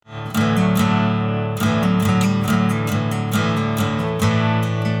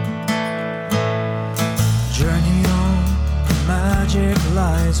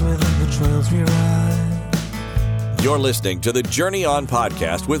within the trails we ride. You're listening to the Journey On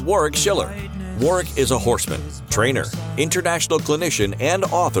podcast with Warwick Schiller. Warwick is a horseman, trainer, international clinician, and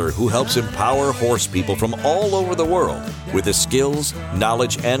author who helps empower horse people from all over the world with the skills,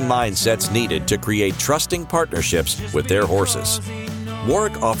 knowledge, and mindsets needed to create trusting partnerships with their horses.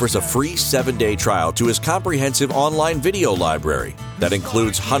 Warwick offers a free 7-day trial to his comprehensive online video library that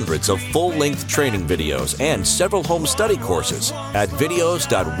includes hundreds of full-length training videos and several home study courses at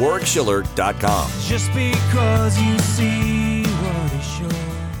videos.warwickschiller.com. Just because you see what it shows.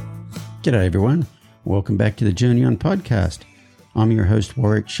 G'day everyone, welcome back to the Journey On podcast. I'm your host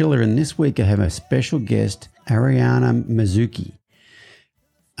Warwick Schiller, and this week I have a special guest, Ariana Mazzucchi.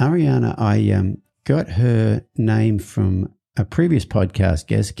 Ariana, I got her name from a previous podcast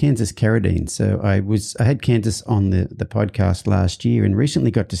guest, Kansas Carradine. So I had Kansas on the podcast last year and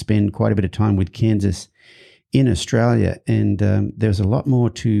recently got to spend quite a bit of time with Kansas in Australia. And there's a lot more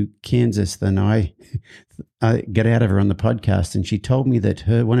to Kansas than I got out of her on the podcast. And she told me that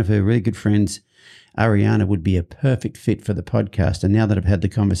one of her really good friends, Ariana, would be a perfect fit for the podcast. And now that I've had the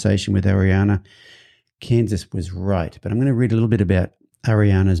conversation with Ariana, Kansas was right. But I'm going to read a little bit about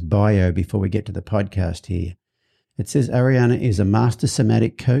Ariana's bio before we get to the podcast here. It says Ariana is a master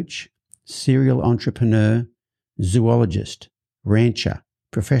somatic coach, serial entrepreneur, zoologist, rancher,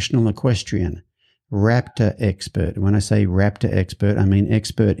 professional equestrian, raptor expert. When I say raptor expert, I mean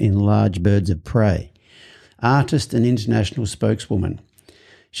expert in large birds of prey, artist and international spokeswoman.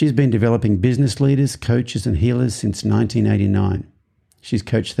 She's been developing business leaders, coaches, and healers since 1989. She's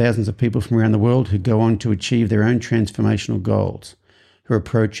coached thousands of people from around the world who go on to achieve their own transformational goals. Her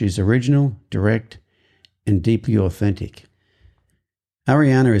approach is original, direct, and deeply authentic.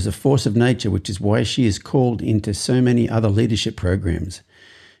 Ariana is a force of nature, which is why she is called into so many other leadership programs.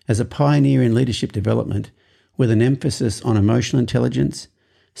 As a pioneer in leadership development, with an emphasis on emotional intelligence,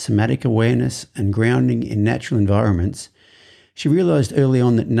 somatic awareness, and grounding in natural environments, she realized early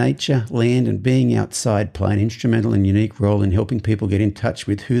on that nature, land, and being outside play an instrumental and unique role in helping people get in touch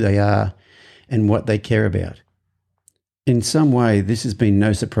with who they are and what they care about. In some way, this has been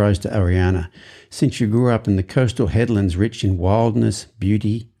no surprise to Ariana, since she grew up in the coastal headlands rich in wildness,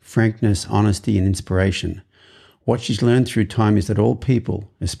 beauty, frankness, honesty, and inspiration. What she's learned through time is that all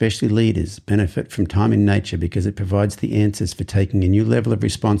people, especially leaders, benefit from time in nature because it provides the answers for taking a new level of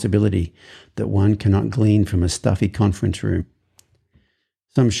responsibility that one cannot glean from a stuffy conference room.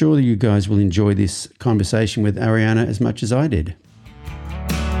 So I'm sure that you guys will enjoy this conversation with Ariana as much as I did.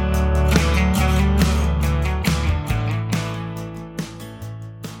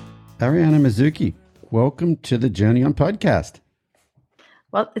 Ariana Mazzucchi, welcome to the Journey On podcast.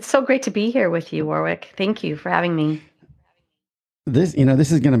 Well, it's so great to be here with you, Warwick. Thank you for having me. This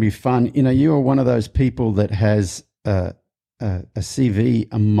is going to be fun. You are one of those people that has a CV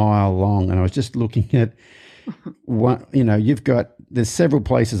a mile long, and I was just looking at one. There's several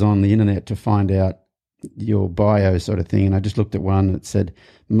places on the internet to find out your bio sort of thing, and I just looked at one that said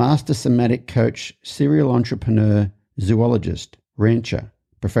master somatic coach, serial entrepreneur, zoologist, rancher,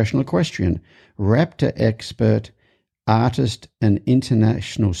 professional equestrian, raptor expert, artist, and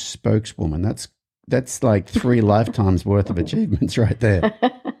international spokeswoman. That's like 3 lifetimes worth of achievements right there.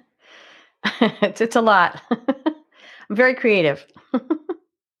 It's a lot. I'm very creative.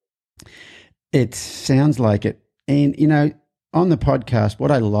 It sounds like it. And, on the podcast,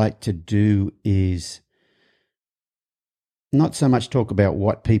 what I like to do is not so much talk about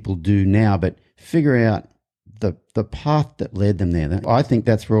what people do now, but figure out the path that led them there. I think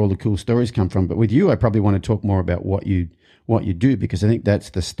that's where all the cool stories come from. But with you, I probably want to talk more about what you do, because I think that's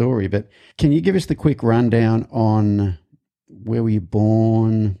the story. But can you give us the quick rundown on where were you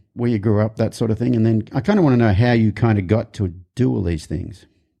born, where you grew up, that sort of thing? And then I kind of want to know how you kind of got to do all these things.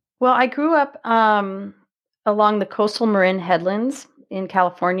 Well, I grew up along the coastal Marin headlands in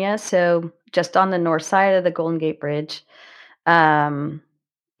California, so just on the north side of the Golden Gate Bridge.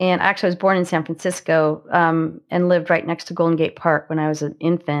 And actually, I was born in San Francisco and lived right next to Golden Gate Park when I was an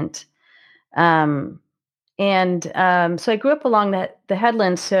infant. So I grew up along the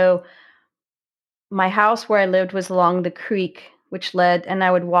headlands. So my house where I lived was along the creek, which led, and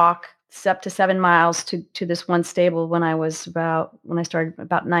I would walk up to 7 miles to this one stable when I started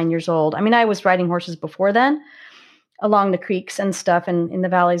about 9 years old. I mean, I was riding horses before then along the creeks and stuff and in the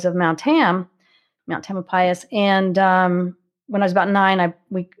valleys of Mount Tamalpais. And when I was about 9,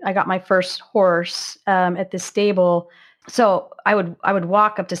 I got my first horse at this stable. So I would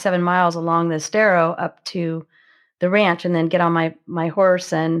walk up to 7 miles along the Estero up to the ranch, and then get on my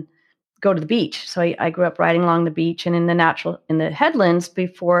horse and go to the beach. So I grew up riding along the beach and in the headlands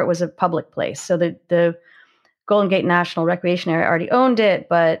before it was a public place. So the Golden Gate National Recreation Area already owned it,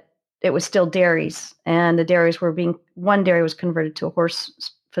 but it was still dairies, and the dairies one dairy was converted to a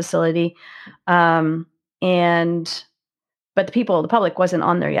horse facility. But the public wasn't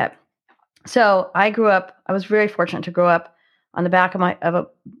on there yet. So I was very fortunate to grow up on the back of a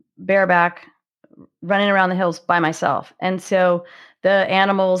bareback, running around the hills by myself. And so the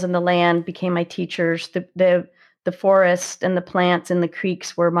animals and the land became my teachers. The forest and the plants and the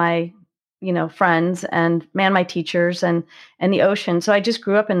creeks were my, friends, and my teachers, and the ocean. So I just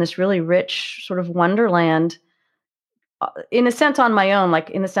grew up in this really rich sort of wonderland, in a sense on my own, like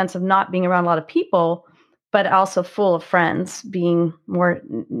in the sense of not being around a lot of people, but also full of friends, being more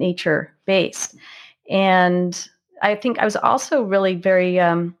nature based. And I think I was also really very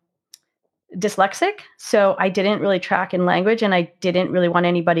dyslexic. So I didn't really track in language, and I didn't really want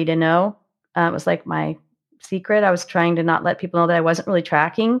anybody to know. It was like my secret. I was trying to not let people know that I wasn't really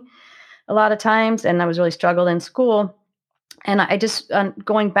tracking a lot of times. And I was really struggled in school. And I just,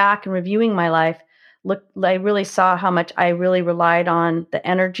 going back and reviewing my life, I really saw how much I really relied on the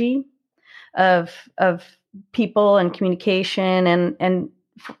energy of people and communication. And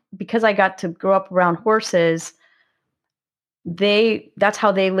because I got to grow up around horses, that's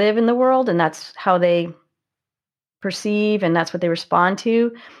how they live in the world, and that's how they perceive, and that's what they respond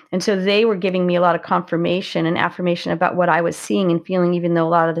to. And so they were giving me a lot of confirmation and affirmation about what I was seeing and feeling, even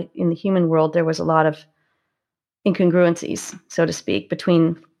though in the human world, there was a lot of incongruencies, so to speak,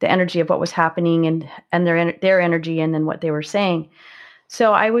 between the energy of what was happening and their energy, and then what they were saying.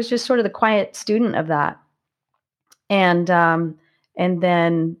 So I was just sort of the quiet student of that. And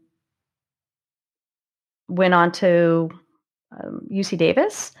then went on to UC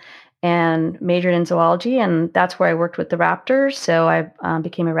Davis and majored in zoology, and that's where I worked with the raptors. So I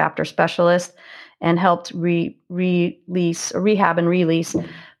became a raptor specialist and helped rehab and release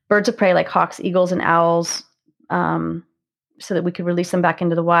birds of prey like hawks, eagles, and owls, so that we could release them back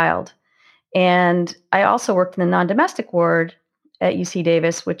into the wild. And I also worked in the non-domestic ward at UC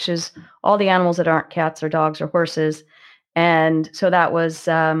Davis, which is all the animals that aren't cats or dogs or horses. And so that was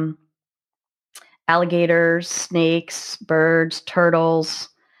alligators, snakes, birds, turtles,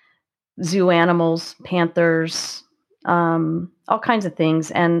 zoo animals, panthers, all kinds of things,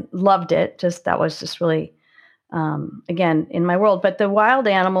 and loved it. That was just really, again, in my world. But the wild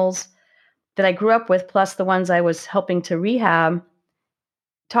animals that I grew up with, plus the ones I was helping to rehab,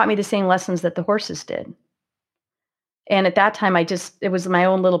 taught me the same lessons that the horses did. And at that time, it was my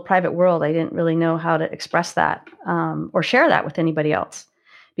own little private world. I didn't really know how to express that or share that with anybody else.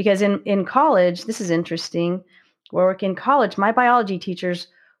 Because in college, this is interesting, in college, my biology teachers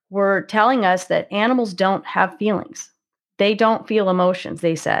were telling us that animals don't have feelings. They don't feel emotions,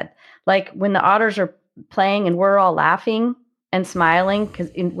 they said. Like when the otters are playing and we're all laughing and smiling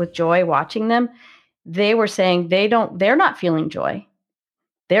with joy watching them, they were saying they're not feeling joy.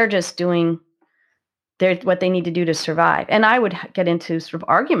 They're just doing what they need to do to survive. And I would get into sort of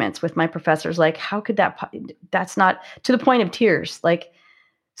arguments with my professors, like, how could that's not, to the point of tears. Like,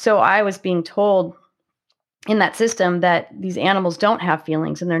 so I was being told in that system that these animals don't have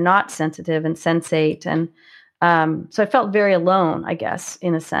feelings and they're not sensitive and sensate. And so I felt very alone, I guess,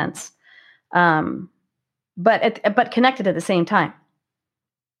 in a sense, but connected at the same time,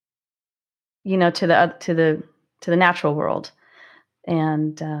 to the natural world.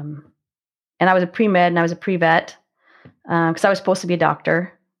 And I was a pre-med and I was a pre-vet because I was supposed to be a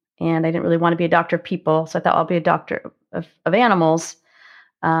doctor, and I didn't really want to be a doctor of people. So I thought I'll be a doctor of animals.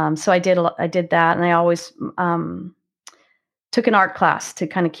 So I did that, and I always took an art class to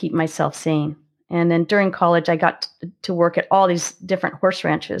kind of keep myself sane. And then during college, I got to work at all these different horse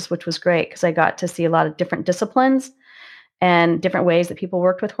ranches, which was great because I got to see a lot of different disciplines and different ways that people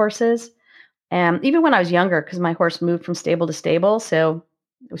worked with horses. And even when I was younger, because my horse moved from stable to stable, so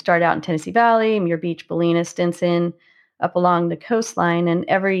we started out in Tennessee Valley, Muir Beach, Ballina, Stinson, up along the coastline, and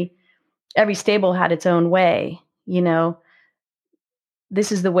every stable had its own way.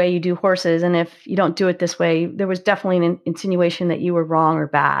 This is the way you do horses, and if you don't do it this way, there was definitely an insinuation that you were wrong or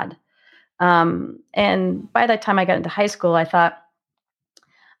bad. And by that time I got into high school, I thought,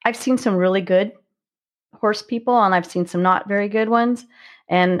 I've seen some really good horse people, and I've seen some not very good ones.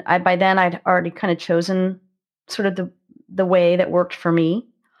 And by then I'd already kind of chosen sort of the way that worked for me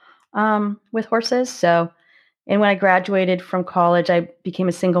with horses. So, and when I graduated from college, I became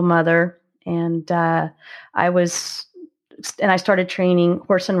a single mother, and I started training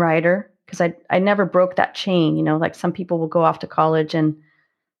horse and rider because I never broke that chain. Like some people will go off to college and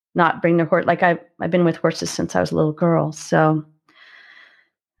not bring their horse. Like I've been with horses since I was a little girl. So,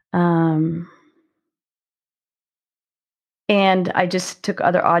 And I just took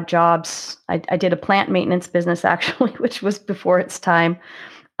other odd jobs. I did a plant maintenance business actually, which was before its time.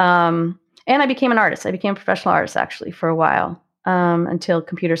 And I became an artist. I became a professional artist actually for a while, until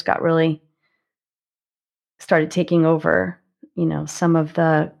computers got really started taking over, some of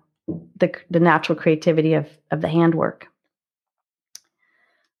the natural creativity of the handwork.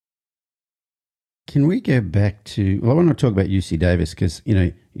 Can we go back to, well, I want to talk about UC Davis because,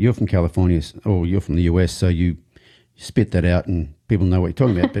 you're from California or you're from the US, so you spit that out and people know what you're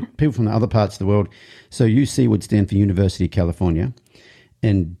talking about, but people from the other parts of the world, so UC would stand for University of California,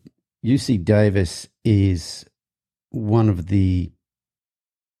 and UC Davis is one of the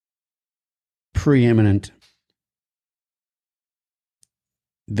preeminent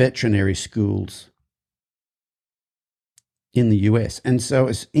veterinary schools in the US. And so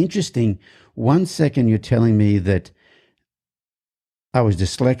it's interesting. One second you're telling me that I was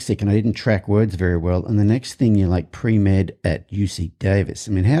dyslexic and I didn't track words very well, and the next thing you're like pre-med at UC Davis.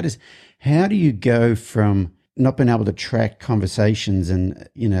 I mean, how do you go from not being able to track conversations and,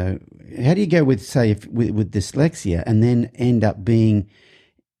 how do you go with, say, with dyslexia and then end up being,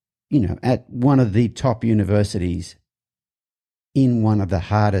 at one of the top universities in one of the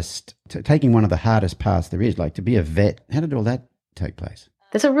hardest, taking one of the hardest paths there is, like to be a vet? How did all that take place?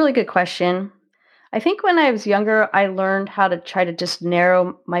 That's a really good question. I think when I was younger, I learned how to try to just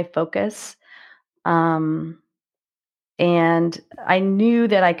narrow my focus. And I knew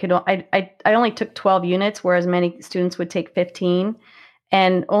that I could, I only took 12 units, whereas many students would take 15.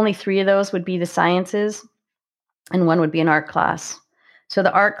 And only 3 of those would be the sciences, and 1 would be an art class. So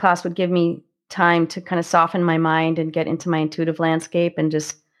the art class would give me time to kind of soften my mind and get into my intuitive landscape and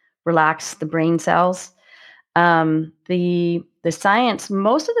just relax the brain cells. The science,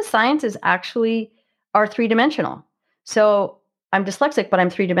 most of the sciences actually are 3-dimensional. So I'm dyslexic, but I'm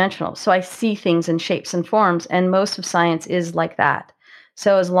 3-dimensional. So I see things in shapes and forms, and most of science is like that.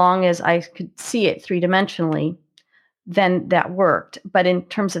 So as long as I could see it 3-dimensionally, then that worked. But in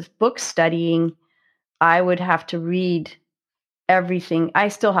terms of book studying, I would have to read everything. I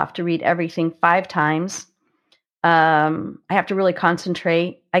still have to read everything 5 times. I have to really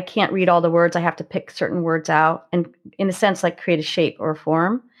concentrate. I can't read all the words. I have to pick certain words out and, in a sense, like create a shape or a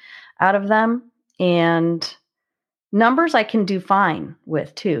form out of them. And numbers I can do fine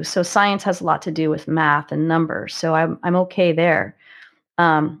with too. So science has a lot to do with math and numbers. So I'm okay there.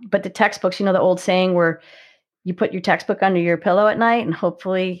 But the textbooks, the old saying where you put your textbook under your pillow at night and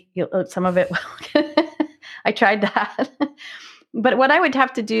hopefully some of it will. I tried that. But what I would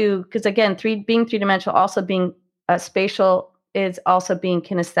have to do, because again, being 3-dimensional, also being spatial, is also being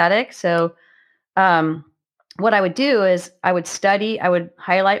kinesthetic. So what I would do is I would study, I would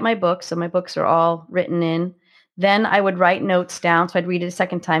highlight my books. So my books are all written in. Then I would write notes down. So I'd read it a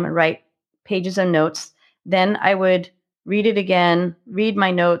second time and write pages of notes. Then I would read it again, read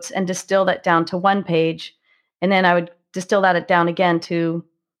my notes, and distill that down to 1 page. And then I would distill that down again to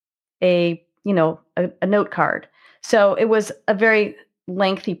a note card. So it was a very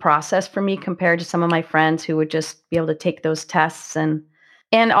lengthy process for me compared to some of my friends who would just be able to take those tests, and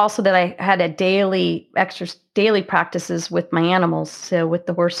also that I had a daily practices with my animals. So with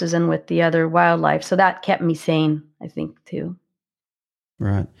the horses and with the other wildlife. So that kept me sane, I think, too.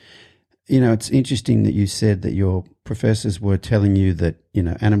 Right. It's interesting that you said that your professors were telling you that,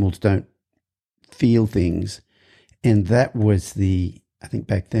 animals don't feel things. And that was I think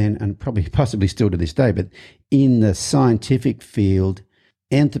back then, and probably possibly still to this day, but in the scientific field,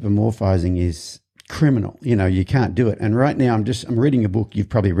 anthropomorphizing is criminal. You can't do it. And right now I'm reading a book. You've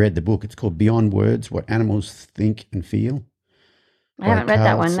probably read the book. It's called Beyond Words, What Animals Think and Feel. I haven't read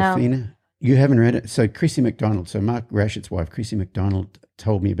that one, no. You haven't read it? So Chrissy McDonald, so Mark Rashett's wife, Chrissy McDonald,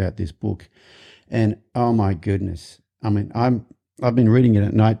 told me about this book. And oh my goodness. I mean, I've been reading it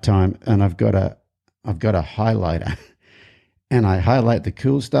at nighttime, and I've got a highlighter and I highlight the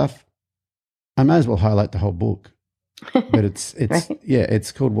cool stuff. I may as well highlight the whole book. But it's right. Yeah,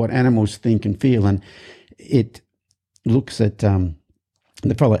 it's called What Animals Think and Feel, and it looks at the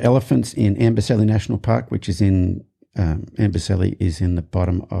follow elephants in Amboseli National Park, which is in Amboseli is in the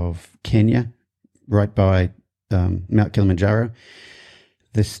bottom of Kenya, right by Mount Kilimanjaro.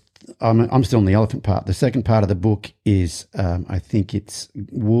 I'm still on the elephant part. The second part of the book is I think it's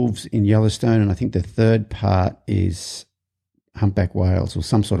wolves in Yellowstone, and I think the third part is humpback whales or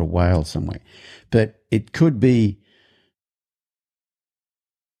some sort of whale somewhere. But it could be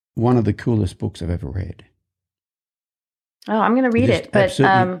one of the coolest books I've ever read. Oh, I'm going to read it. But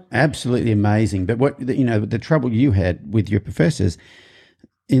absolutely amazing. But what the trouble you had with your professors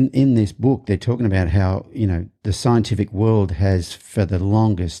in this book, they're talking about how the scientific world has for the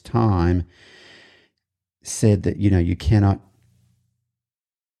longest time said that, you cannot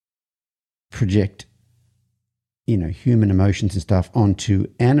project, human emotions and stuff onto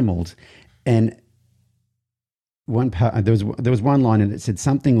animals. And one part, there was one line and it said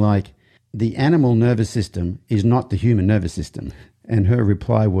something like, the animal nervous system is not the human nervous system. And her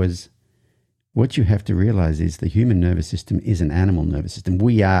reply was, what you have to realize is the human nervous system is an animal nervous system.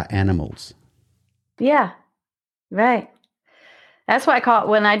 We are animals. Yeah, right. That's why I call it,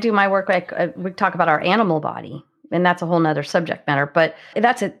 when I do my work, we talk about our animal body, and that's a whole nother subject matter. But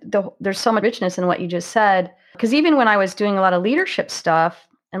that's it. There's so much richness in what you just said. Because even when I was doing a lot of leadership stuff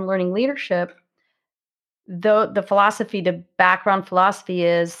and learning leadership, the philosophy, the background philosophy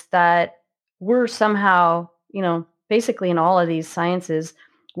is that we're somehow, basically in all of these sciences,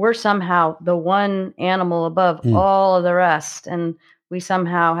 we're somehow the one animal above all of the rest. And we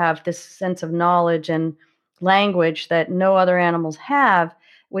somehow have this sense of knowledge and language that no other animals have,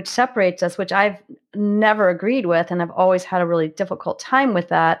 which separates us, which I've never agreed with. And I've always had a really difficult time with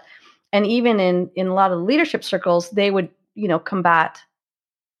that. And even in a lot of the leadership circles, they would, combat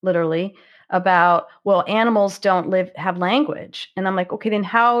literally about, well, animals don't have language. And I'm like, okay, then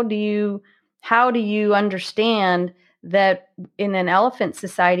how do you understand that in an elephant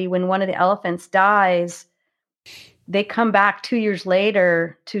society, when one of the elephants dies, they come back 2 years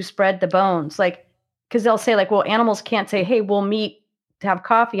later to spread the bones? Like, because they'll say, like, well, animals can't say, hey, we'll meet to have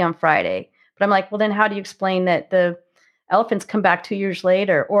coffee on Friday. But I'm like, well, then how do you explain that the elephants come back 2 years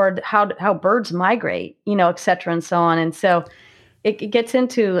later, or how birds migrate, et cetera, and so on. And so it gets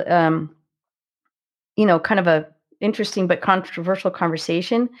into, kind of a interesting but controversial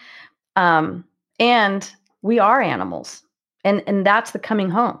conversation. And we are animals. And that's the coming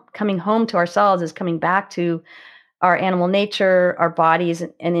home. Coming home to ourselves is coming back to our animal nature. Our body is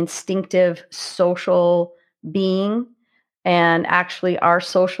an instinctive social being. And actually, our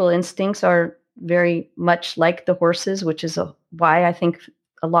social instincts are very much like the horses, which is why I think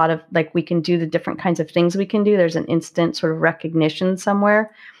a lot of, like, we can do the different kinds of things we can do. There's an instant sort of recognition somewhere.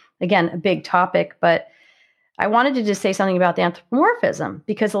 Again, a big topic, but I wanted to just say something about the anthropomorphism,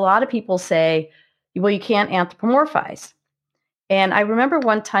 because a lot of people say, well, you can't anthropomorphize. And I remember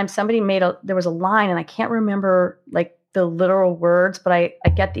one time somebody there was a line, and I can't remember like the literal words, but I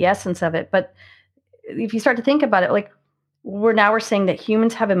get the essence of it. But if you start to think about it, like, we're saying that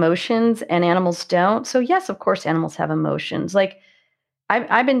humans have emotions and animals don't. So yes, of course, animals have emotions. Like,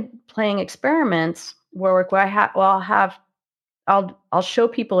 I've been playing experiments where I'll show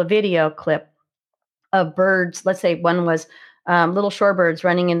people a video clip of birds. Let's say one was little shorebirds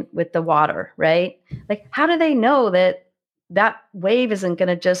running in with the water, right? Like, how do they know that wave isn't going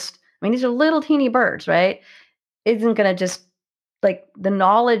to just, these are little teeny birds, right? Isn't going to just, like, the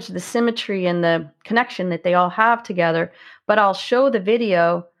knowledge, the symmetry, and the connection that they all have together. But I'll show the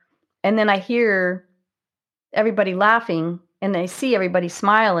video, and then I hear everybody laughing, and I see everybody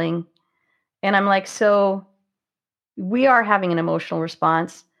smiling. And I'm like, so we are having an emotional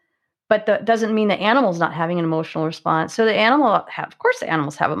response, but that doesn't mean the animal's not having an emotional response. So of course the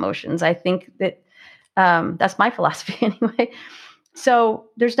animals have emotions. I think that that's my philosophy anyway. So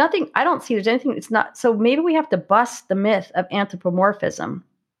there's nothing, I don't see there's anything, it's not, so maybe we have to bust the myth of anthropomorphism.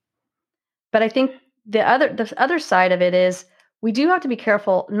 But I think the other side of it is, we do have to be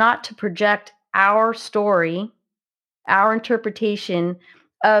careful not to project our story, our interpretation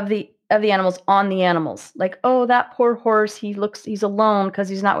of the animals on the animals. Like, oh, that poor horse, he's alone because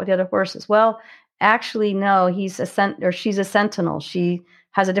he's not with the other horses. Well, actually, no, she's a sentinel. She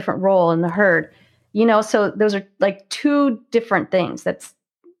has a different role in the herd. So those are like two different things. That's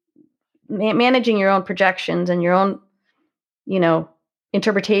managing your own projections and your own,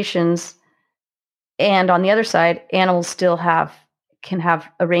 interpretations. And on the other side, animals still can have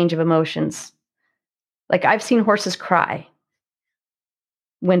a range of emotions. Like, I've seen horses cry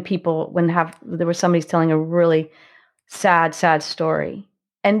when there was somebody's telling a really sad story.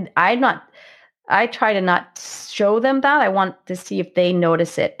 And I try to not show them that. I want to see if they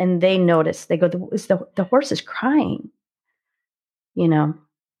notice it, and they notice. They go, the horse is crying, Yeah.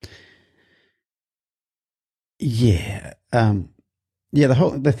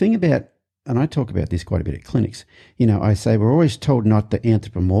 The thing about, and I talk about this quite a bit at clinics, I say we're always told not to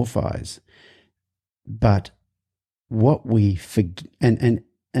anthropomorphize, but what we forget, and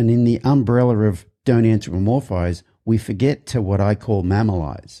in the umbrella of don't anthropomorphize, we forget to what I call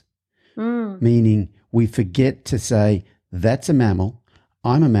mammalize, meaning we forget to say, that's a mammal,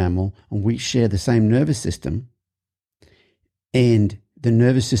 I'm a mammal, and we share the same nervous system, and the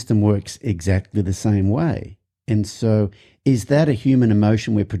nervous system works exactly the same way. And so, is that a human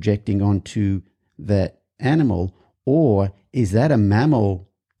emotion we're projecting onto that animal, or is that a mammal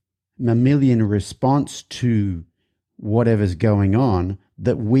mammalian response to whatever's going on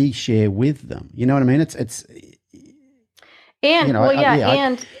that we share with them. You know what I mean? It's and you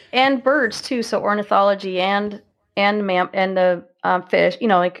know, and birds too. So ornithology and the fish,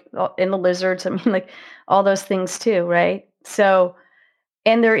 like and the lizards. I mean, like all those things too, right? So,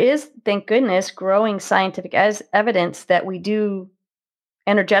 and there is, thank goodness, growing scientific evidence that we do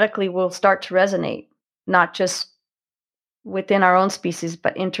energetically will start to resonate, not just within our own species,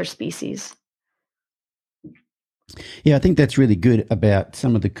 but interspecies. Yeah, I think that's really good about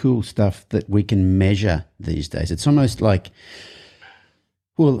some of the cool stuff that we can measure these days. It's almost like,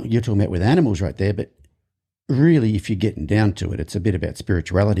 well, you're talking about with animals right there, but really, if you're getting down to it, it's a bit about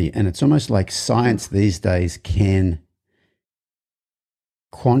spirituality. And it's almost like science these days can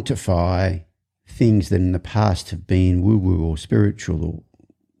quantify things that in the past have been woo-woo or spiritual or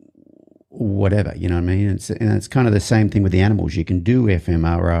whatever, you know what I mean? And it's kind of the same thing with the animals. You can do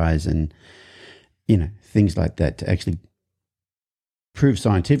fMRIs and, things like that to actually prove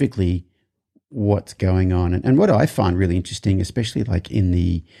scientifically what's going on. And what I find really interesting, especially like in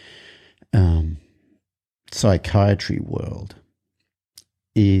the psychiatry world,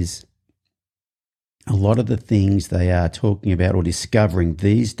 is a lot of the things they are talking about or discovering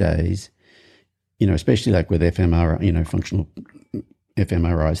these days, especially like with fMRI, functional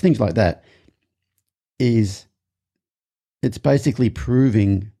fMRIs, things like that, it's basically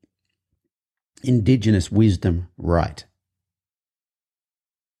proving indigenous wisdom right.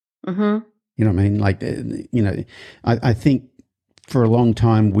 Mm-hmm. You know what I mean? Like, I think for a long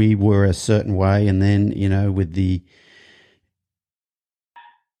time we were a certain way, and then, with the,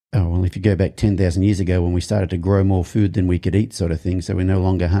 if you go back 10,000 years ago when we started to grow more food than we could eat sort of thing, so we're no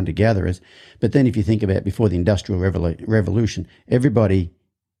longer hunter-gatherers. But then if you think about before the Industrial Revolution, everybody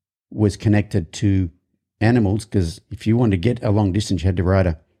was connected to animals, because if you wanted to get a long distance, you had to ride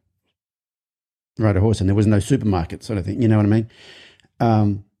a horse, and there was no supermarket sort of thing. You know what I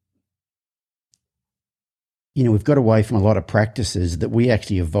mean? We've got away from a lot of practices that we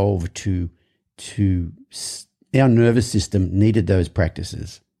actually evolved to our nervous system needed those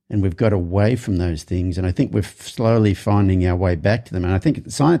practices, and we've got away from those things. And I think we're slowly finding our way back to them. And I think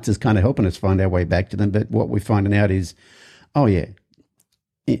science is kind of helping us find our way back to them. But what we're finding out is,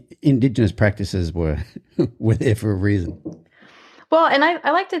 indigenous practices were there for a reason. Well, and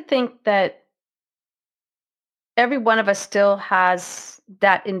I like to think that every one of us still has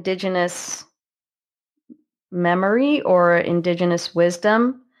that indigenous memory or indigenous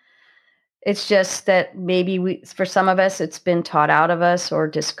wisdom. It's just that maybe for some of us, it's been taught out of us or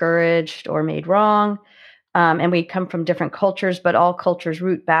discouraged or made wrong. And we come from different cultures, but all cultures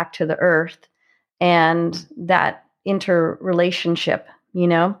root back to the earth and that interrelationship,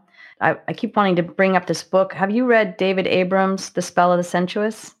 I keep wanting to bring up this book. Have you read David Abrams' The Spell of the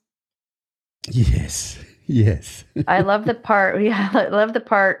Sensuous? Yes. I love the part. Yeah, I love the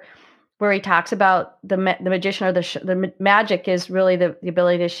part where he talks about the magician, or the magic is really the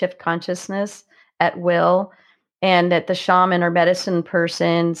ability to shift consciousness at will, and that the shaman or medicine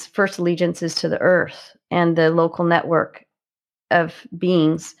person's first allegiance is to the earth and the local network of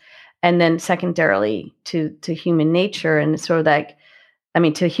beings, and then secondarily to human nature, and sort of like,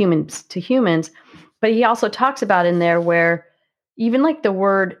 to humans. But he also talks about in there where even like the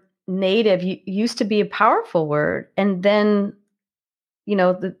word native used to be a powerful word, and then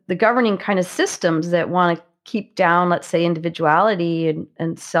the governing kind of systems that want to keep down, let's say, individuality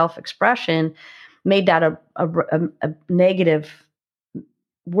and self-expression, made that a negative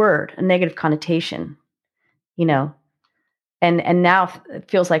word, a negative connotation, and now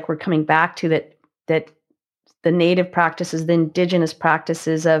it feels like we're coming back to that the native practices, the indigenous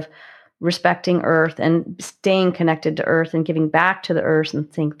practices of respecting earth and staying connected to earth and giving back to the earth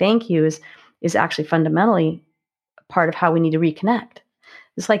and saying thank you is actually fundamentally part of how we need to reconnect.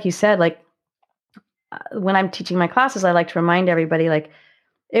 It's like you said, like when I'm teaching my classes, I like to remind everybody, like,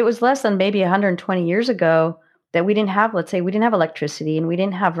 it was less than maybe 120 years ago that we didn't have, let's say, we didn't have electricity and we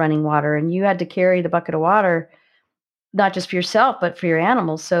didn't have running water, and you had to carry the bucket of water, not just for yourself, but for your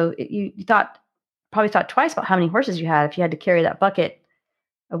animals. So you probably thought twice about how many horses you had if you had to carry that bucket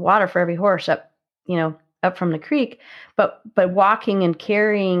of water for every horse up from the creek. But walking and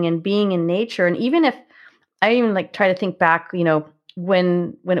carrying and being in nature, and even if I even like try to think back,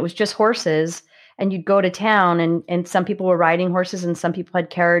 when it was just horses and you'd go to town and some people were riding horses and some people had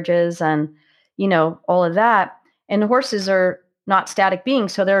carriages and, all of that. And the horses are not static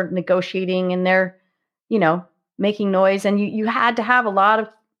beings. So they're negotiating and they're, making noise. And you had to have a lot of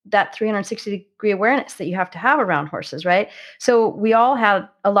that 360-degree awareness that you have to have around horses, right? So we all had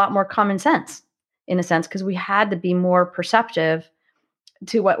a lot more common sense in a sense, because we had to be more perceptive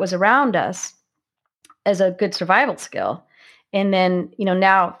to what was around us as a good survival skill. And then,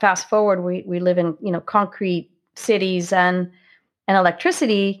 now fast forward, we live in, concrete cities and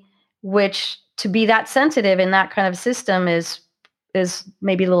electricity, which to be that sensitive in that kind of system is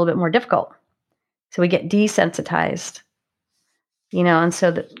maybe a little bit more difficult. So we get desensitized, and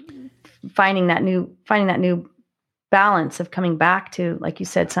so finding that new balance of coming back to, like you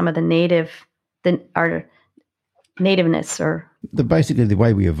said, some of our nativeness, or basically the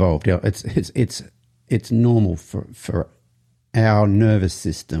way we evolved. It's normal for our nervous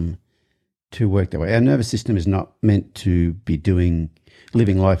system to work that way. Our nervous system is not meant to be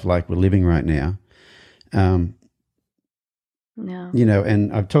living life like we're living right now. No.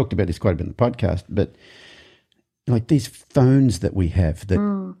 And I've talked about this quite a bit in the podcast, but like these phones that we have that,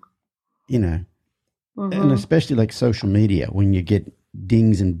 and especially like social media, when you get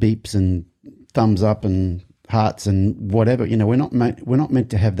dings and beeps and thumbs up and hearts and whatever, we're not meant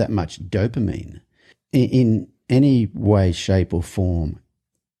to have that much dopamine in any way, shape or form.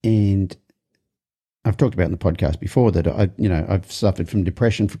 And I've talked about in the podcast before that I've suffered from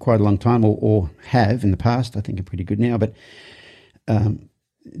depression for quite a long time, or have in the past. I think I'm pretty good now, but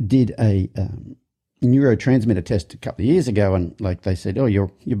did a neurotransmitter test a couple of years ago, and like they said,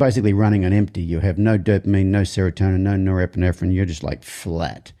 you're basically running on empty. You have no dopamine, no serotonin, no norepinephrine. You're just like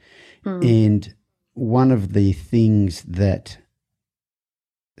flat. And one of the things that,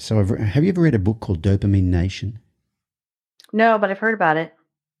 have you ever read a book called Dopamine Nation? No, but I've heard about it.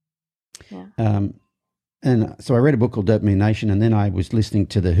 Yeah. And so I read a book called Dopamine Nation, and then I was listening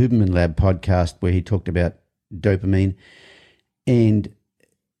to the Huberman Lab podcast where he talked about dopamine. And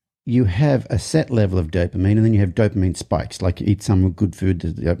you have a set level of dopamine, and then you have dopamine spikes, like you eat some good food,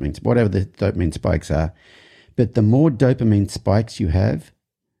 whatever the dopamine spikes are. But the more dopamine spikes you have,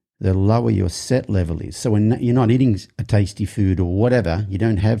 the lower your set level is. So when you're not eating a tasty food or whatever, you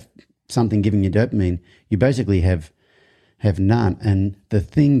don't have something giving you dopamine, you basically have none. And the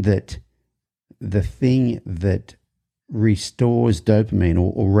thing that restores dopamine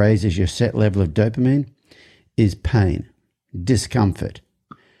or raises your set level of dopamine is pain, discomfort.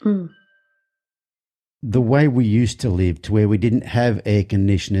 The way we used to live, to where we didn't have air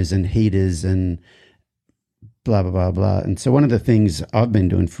conditioners and heaters and blah, blah, blah, blah. And so one of the things I've been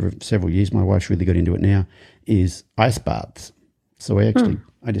doing for several years, my wife's really got into it now, is ice baths. So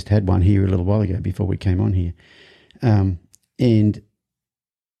I just had one here a little while ago before we came on here. And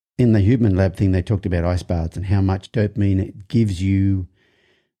in the Huberman Lab thing, they talked about ice baths and how much dopamine it gives you.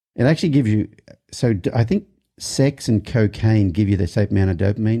 It actually gives you, so I think sex and cocaine give you the same amount of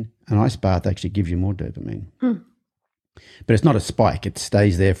dopamine. An ice bath actually gives you more dopamine. But it's not a spike. It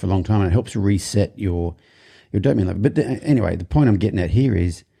stays there for a long time, and it helps reset your dopamine level. But anyway, the point I'm getting at here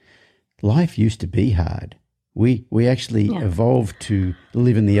is life used to be hard. We actually evolved to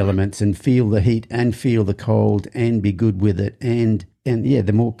live in the elements and feel the heat and feel the cold and be good with it. And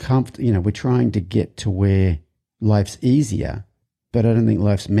the more comfortable, we're trying to get to where life's easier, but I don't think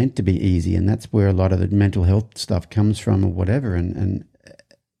life's meant to be easy. And that's where a lot of the mental health stuff comes from or whatever. And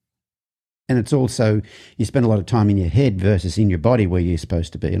it's also, you spend a lot of time in your head versus in your body where you're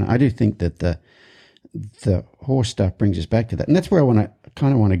supposed to be. And I do think that the horse stuff brings us back to that. And that's where I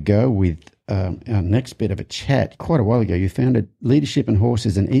kind of want to go with our next bit of a chat. Quite a while ago, you founded Leadership and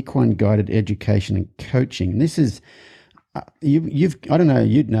Horses and Equine Guided Education and Coaching. And this is, you've I don't know,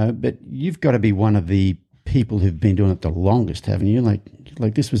 you'd know, but you've got to be one of the people who've been doing it the longest, haven't you?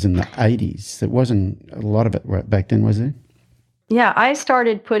 Like this was in the 80s. There wasn't a lot of it right back then, was there? Yeah, I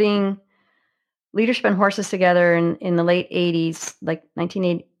started putting Leadership and Horses together in the late 80s, like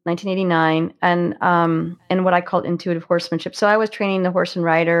 1989, and what I called intuitive horsemanship. So I was training the horse and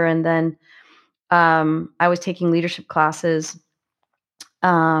rider, and then I was taking leadership classes.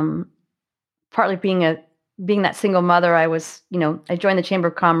 Partly being that single mother, I was, I joined the Chamber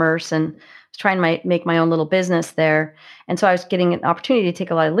of Commerce and was trying to make my own little business there. And so I was getting an opportunity to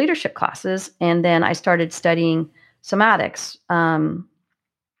take a lot of leadership classes. And then I started studying somatics.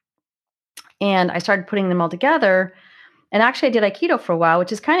 And I started putting them all together. And actually I did Aikido for a while,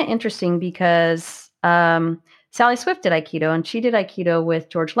 which is kind of interesting because Sally Swift did Aikido, and she did Aikido with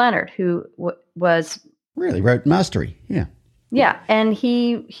George Leonard, who was... Really wrote Mastery, yeah. Yeah, and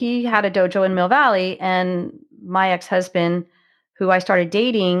he had a dojo in Mill Valley, and my ex-husband, who I started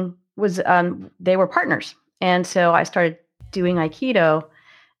dating, was they were partners. And so I started doing Aikido.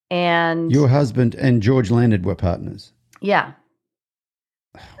 And your husband and George Leonard were partners? Yeah.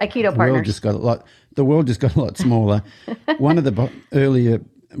 Aikido partners. The world just got a lot smaller. One of the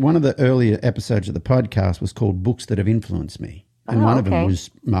earlier episodes of the podcast was called Books That Have Influenced Me. And one of them was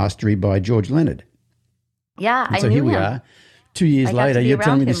Mastery by George Leonard. Yeah, and so here we are 2 years I got to later, be you're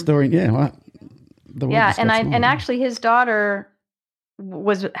telling me around the him. story. Yeah, well, the world Yeah, just got smaller. and actually his daughter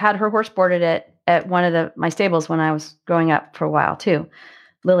had her horse boarded at one of my stables when I was growing up for a while too,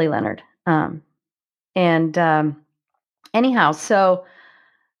 Lily Leonard. And anyhow, so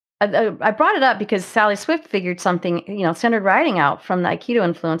I brought it up because Sally Swift figured something, centered riding out from the Aikido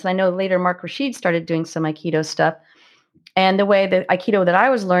influence. And I know later Mark Rashid started doing some Aikido stuff. And the way that Aikido that I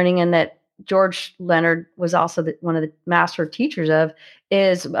was learning and that George Leonard was also one of the master teachers of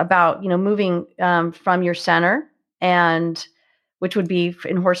is about, moving from your center, and which would be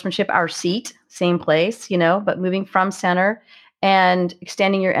in horsemanship, our seat, same place, but moving from center and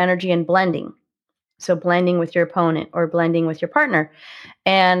extending your energy and blending. So blending with your opponent or blending with your partner.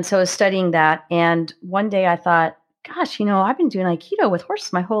 And so I was studying that. And one day I thought, gosh, I've been doing Aikido with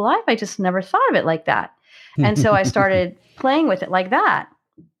horses my whole life. I just never thought of it like that. And so I started playing with it like that.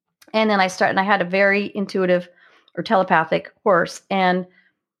 And then I had a very intuitive or telepathic horse. And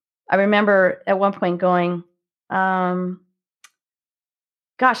I remember at one point going,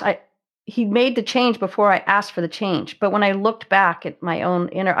 he made the change before I asked for the change. But when I looked back at my own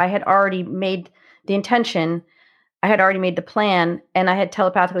inner, I had already made the intention, I had already made the plan, and I had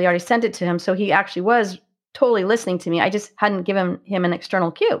telepathically already sent it to him. So he actually was totally listening to me. I just hadn't given him an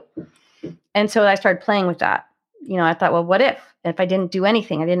external cue. And so I started playing with that. I thought, well, what if I didn't do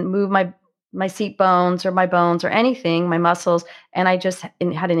anything? I didn't move my seat bones or my bones or anything, my muscles, and I just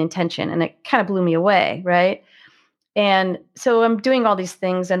had an intention, and it kind of blew me away, right? And so I'm doing all these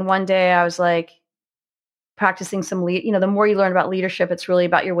things, and one day I was like practicing some the more you learn about leadership, it's really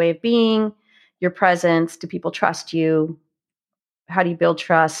about your way of being, your presence. Do people trust you? How do you build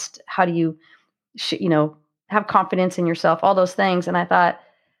trust? How do you have confidence in yourself? All those things. And I thought,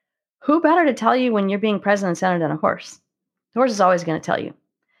 who better to tell you when you're being present and centered than a horse? The horse is always going to tell you.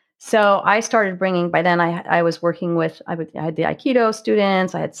 So I started bringing, by then I was working with, I had the Aikido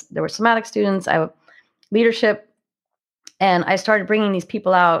students, there were somatic students, I had leadership, and I started bringing these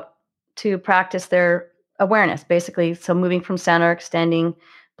people out to practice their awareness, basically. So moving from center, extending,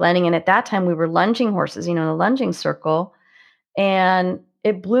 blending. And at that time we were lunging horses, in a lunging circle. And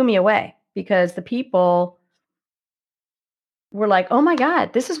it blew me away because the people were like, oh my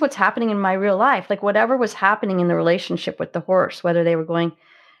God, this is what's happening in my real life. Like whatever was happening in the relationship with the horse, whether they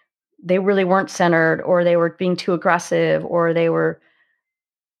really weren't centered, or they were being too aggressive, or they were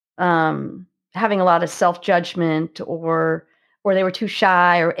having a lot of self-judgment, or they were too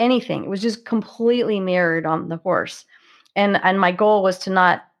shy, or anything. It was just completely mirrored on the horse. And my goal was to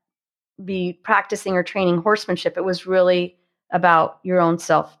not be practicing or training horsemanship. It was really about your own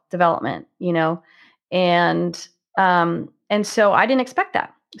self-development, and so I didn't expect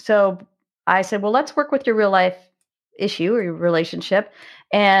that. So I said, well, let's work with your real life issue or your relationship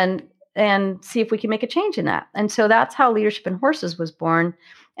and see if we can make a change in that. And so that's how Leadership in Horses was born.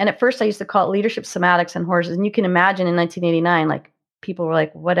 And at first I used to call it Leadership Somatics and Horses. And you can imagine in 1989, like people were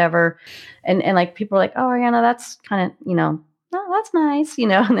like, whatever. And like people were like, oh, Ariana, that's kind of, oh, that's nice,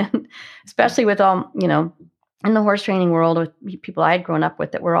 and then especially with all, in the horse training world with people I had grown up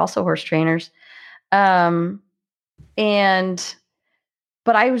with that were also horse trainers. But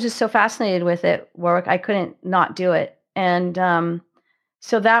I was just so fascinated with it, Warwick, I couldn't not do it. And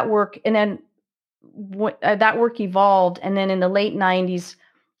so that work, and then that work evolved. And then in the late 90s,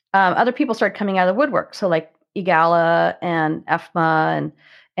 other people started coming out of the woodwork. So like Igala and EFMA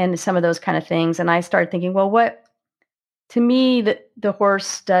and some of those kind of things. And I started thinking, well, to me, the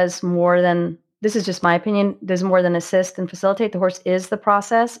horse does more than, this is just my opinion, does more than assist and facilitate. The horse is the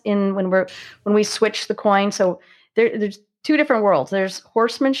process when we switch the coin. So there's two different worlds. There's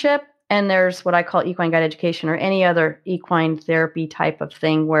horsemanship, and there's what I call equine guide education, or any other equine therapy type of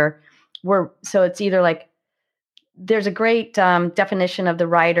thing so it's either like, there's a great definition of the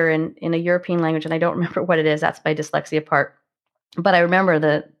rider in a European language, and I don't remember what it is. That's my dyslexia part. But I remember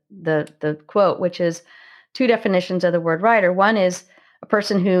the quote, which is two definitions of the word rider. One is a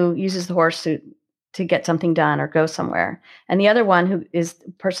person who uses the horse to get something done or go somewhere. And the other one who is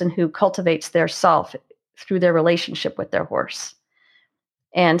a person who cultivates their self through their relationship with their horse.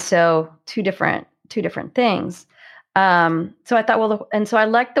 And so two different things. So I thought, and so I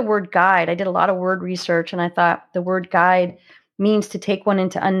liked the word guide. I did a lot of word research, and I thought the word guide means to take one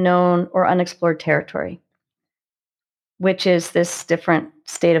into unknown or unexplored territory, which is this different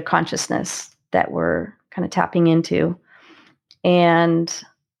state of consciousness that we're kind of tapping into. And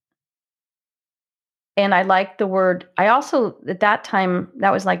I liked the word. I also, at that time,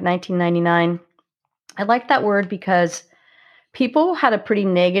 that was like 1999. I liked that word because people had a pretty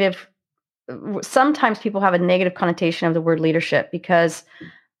negative, sometimes people have a negative connotation of the word leadership because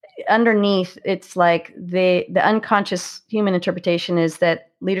underneath, it's like the unconscious human interpretation is that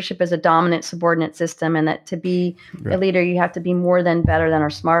leadership is a dominant subordinate system, and that to be a leader, you have to be more than, better than, or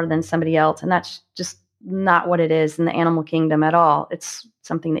smarter than somebody else. And that's just not what it is in the animal kingdom at all. It's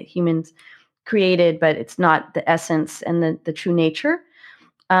something that humans created, but it's not the essence and the true nature.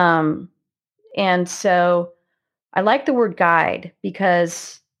 And so I like the word guide,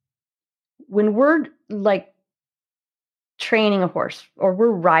 because when we're like training a horse or we're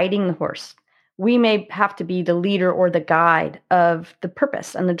riding the horse, we may have to be the leader or the guide of the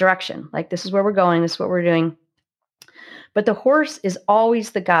purpose and the direction. Like, this is where we're going, this is what we're doing. But the horse is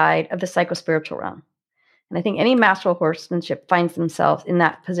always the guide of the psychospiritual realm. And I think any master of horsemanship finds themselves in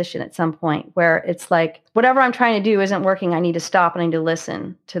that position at some point, where it's like, whatever I'm trying to do isn't working. I need to stop and I need to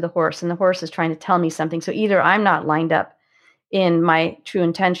listen to the horse. And the horse is trying to tell me something. So either I'm not lined up in my true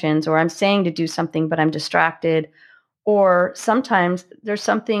intentions, or I'm saying to do something, but I'm distracted. Or sometimes there's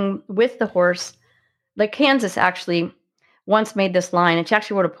something with the horse. Like Kansas actually once made this line, and she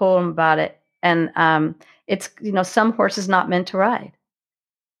actually wrote a poem about it. And it's, some horses not meant to ride.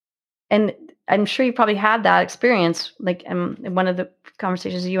 And I'm sure you probably had that experience, like in one of the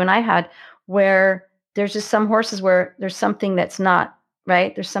conversations you and I had, where there's just some horses where there's something that's not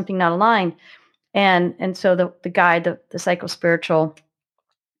right. There's something not aligned. And so the guide, the psychospiritual,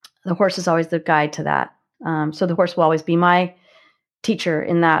 the horse is always the guide to that. So the horse will always be my teacher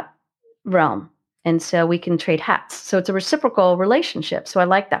in that realm. And so we can trade hats. So it's a reciprocal relationship. So I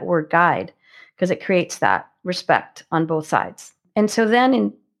like that word guide, because it creates that respect on both sides. And so then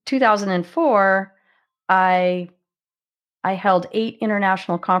in 2004, I held 8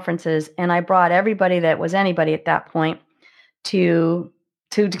 international conferences, and I brought everybody that was anybody at that point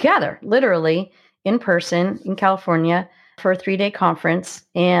together, literally in person in California for a 3-day conference.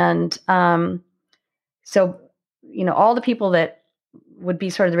 And so, all the people that would be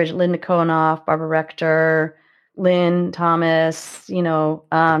sort of the original, Linda Konoff, Barbara Rector, Lynn Thomas,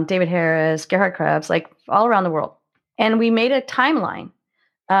 David Harris, Gerhard Krebs, like all around the world. And we made a timeline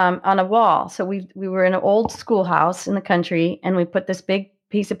on a wall. So we were in an old schoolhouse in the country, and we put this big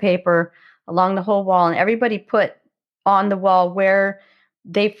piece of paper along the whole wall, and everybody put on the wall where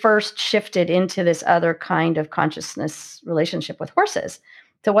they first shifted into this other kind of consciousness relationship with horses.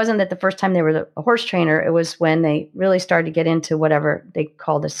 So it wasn't that the first time they were a horse trainer, it was when they really started to get into whatever they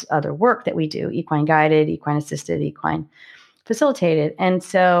call this other work that we do: equine guided, equine assisted, equine facilitated. And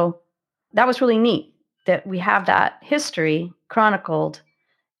so that was really neat that we have that history chronicled.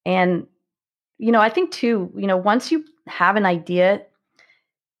 And, I think too, once you have an idea,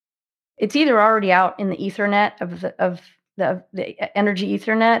 it's either already out in the Ethernet of the energy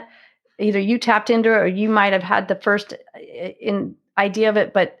Ethernet. Either you tapped into it, or you might have had the first idea of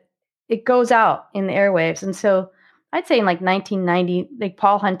it, but it goes out in the airwaves. And so I'd say in like 1990, like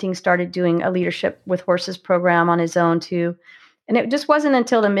Paul Hunting started doing a leadership with horses program on his own too. And it just wasn't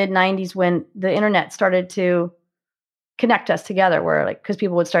until the mid 90s when the internet started to connect us together, where because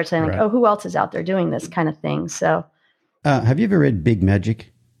people would start saying like, oh, who else is out there doing this kind of thing? So have you ever read Big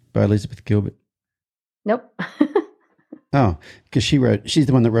Magic by Elizabeth Gilbert? Nope. Oh, because she's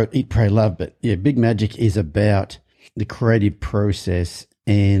the one that wrote Eat, Pray, Love. But yeah, Big Magic is about the creative process,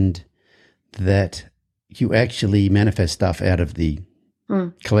 and that you actually manifest stuff out of the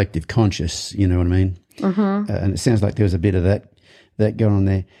collective conscious, you know what I mean? Mm-hmm. And it sounds like there was a bit of that going on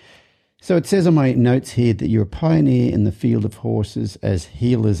there. So it says on my notes here that you're a pioneer in the field of horses as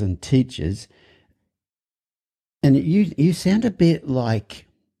healers and teachers. And you sound a bit like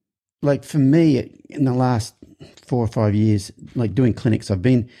for me in the last 4 or 5 years, like doing clinics, I've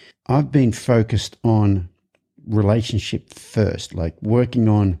been focused on relationship first, like working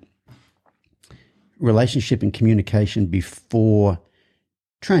on relationship and communication before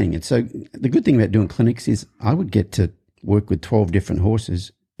training. And so the good thing about doing clinics is I would get to work with 12 different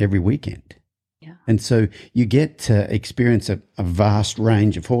horses every weekend. Yeah. And so you get to experience a vast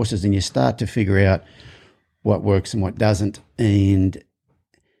range of horses, and you start to figure out what works and what doesn't and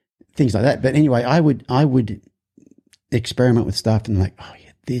things like that. But anyway, I would experiment with stuff and like, oh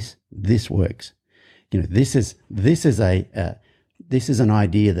yeah, this works. This is an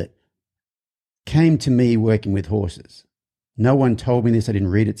idea that came to me working with horses. No one told me this. I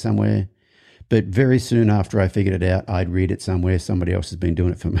didn't read it somewhere. But very soon after I figured it out, I'd read it somewhere. Somebody else has been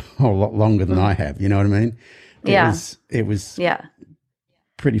doing it for a whole lot longer than I have. You know what I mean? It was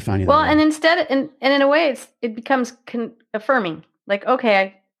pretty funny. Well, and instead, and in a way, it becomes affirming. Like,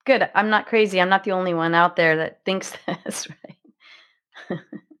 okay, good. I'm not crazy. I'm not the only one out there that thinks this, right?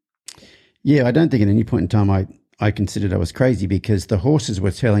 Yeah, I don't think at any point in time I considered I was crazy, because the horses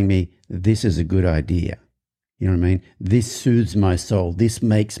were telling me this is a good idea. You know what I mean? This soothes my soul. This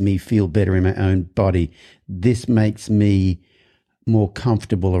makes me feel better in my own body. This makes me more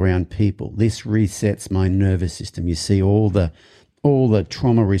comfortable around people. This resets my nervous system. You see all the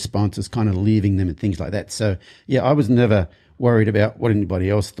trauma responses kind of leaving them and things like that. So yeah, I was never worried about what anybody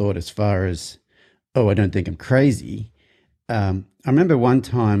else thought as far as, oh, I don't think I'm crazy. I remember one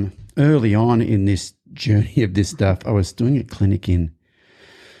time early on in this journey of this stuff, I was doing a clinic in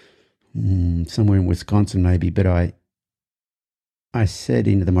somewhere in Wisconsin maybe, but I said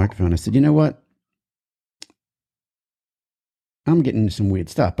into the microphone, I said, you know what? I'm getting into some weird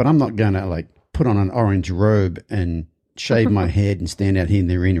stuff, but I'm not going to like put on an orange robe and shave my head and stand out here in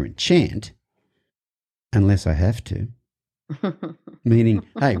the arena and chant unless I have to. Meaning,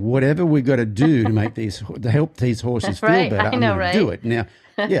 hey, whatever we got to do to help these horses feel right, better, I'm going to do it. Now,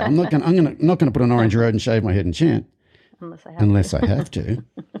 yeah, I'm not going to put on an orange robe and shave my head and chant unless I have to.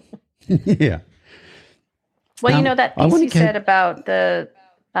 Yeah. Well, that piece you said about the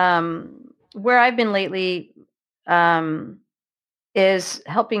where I've been lately is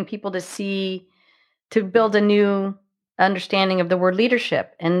helping people to build a new understanding of the word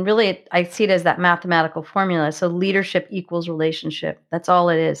leadership. And really, I see it as that mathematical formula. So leadership equals relationship. That's all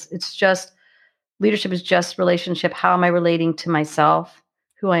it is. It's just leadership is just relationship. How am I relating to myself,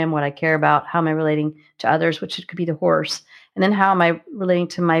 who I am, what I care about? How am I relating to others, which could be the horse? And then how am I relating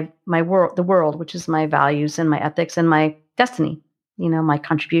to my world, the world, which is my values and my ethics and my destiny, my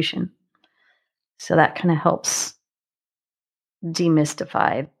contribution. So that kind of helps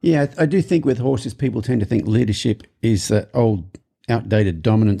demystify. Yeah, I do think with horses, people tend to think leadership is that old, outdated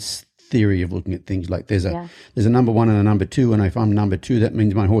dominance theory of looking at things like there's a number one and a number two, and if I'm number two, that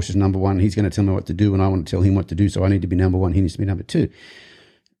means my horse is number one. He's going to tell me what to do, and I want to tell him what to do, so I need to be number one. He needs to be number two.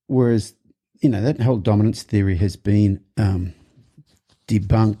 Whereas, that whole dominance theory has been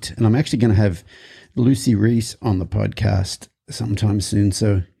debunked, and I'm actually going to have Lucy Reese on the podcast sometime soon,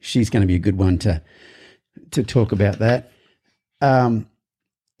 so she's going to be a good one to talk about that.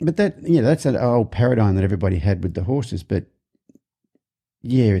 But that's an old paradigm that everybody had with the horses. But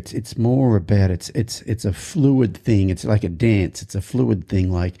yeah, it's more about it's a fluid thing. It's like a dance. It's a fluid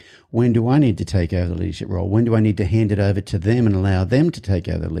thing. Like, when do I need to take over the leadership role? When do I need to hand it over to them and allow them to take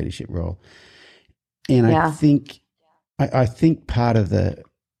over the leadership role? And I think part of the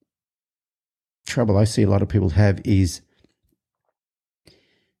trouble I see a lot of people have is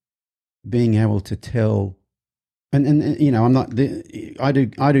being able to tell. And I'm not. I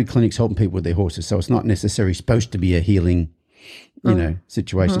do clinics helping people with their horses, so it's not necessarily supposed to be a healing,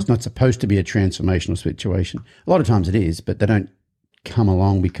 situation. It's not supposed to be a transformational situation. A lot of times it is, but they don't come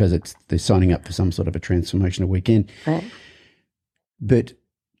along because they're signing up for some sort of a transformational weekend. Right. But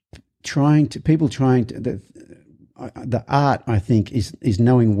the art, I think, is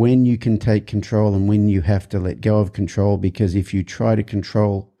knowing when you can take control and when you have to let go of control. Because if you try to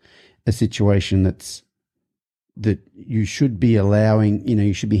control a situation that you should be allowing,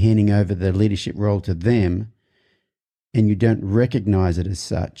 you should be handing over the leadership role to them, and you don't recognize it as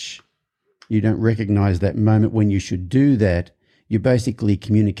such, you don't recognize that moment when you should do that, you're basically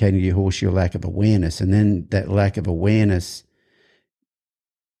communicating to your horse your lack of awareness. And then that lack of awareness,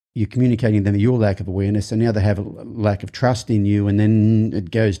 you're communicating to them your lack of awareness, and now they have a lack of trust in you, and then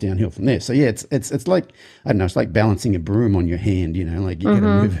it goes downhill from there. So yeah, it's like, I don't know, it's like balancing a broom on your hand, like you got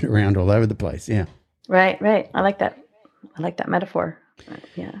to move it around all over the place. Yeah. Right. I like that. I like that metaphor.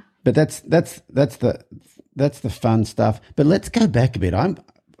 Yeah. But that's the fun stuff. But let's go back a bit.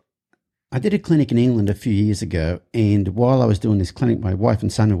 I did a clinic in England a few years ago, and while I was doing this clinic, my wife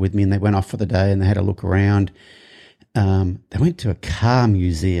and son were with me, and they went off for the day, and they had a look around. They went to a car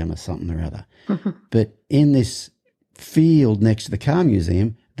museum or something or other. But in this field next to the car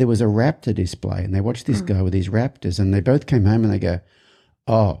museum, there was a raptor display, and they watched this guy with these raptors, and they both came home and they go,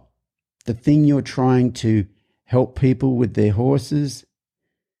 oh, the thing you're trying to help people with their horses,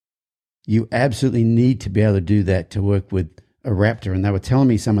 you absolutely need to be able to do that to work with a raptor. And they were telling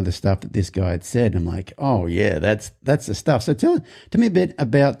me some of the stuff that this guy had said. I'm like, oh yeah, that's the stuff. So tell me a bit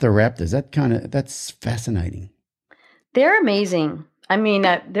about the raptors. That's fascinating. They're amazing. I mean,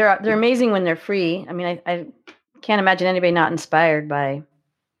 they're amazing when they're free. I mean, I can't imagine anybody not inspired by,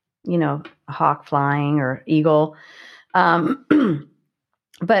 a hawk flying or eagle.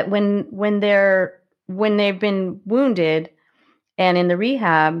 But when they've been wounded and in the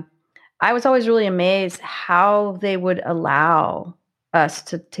rehab, I was always really amazed how they would allow us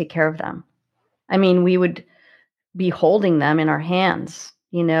to take care of them. I mean, we would be holding them in our hands,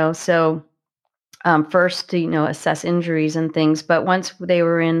 so first to, assess injuries and things. But once they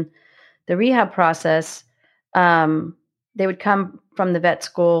were in the rehab process, they would come from the vet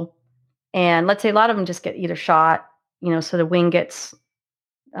school And let's say a lot of them just get either shot, so the wing gets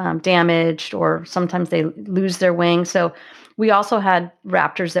damaged, or sometimes they lose their wing. So we also had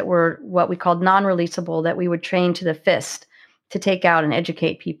raptors that were what we called non-releasable, that we would train to the fist to take out and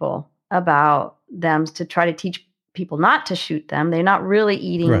educate people about them, to try to teach people not to shoot them. They're not really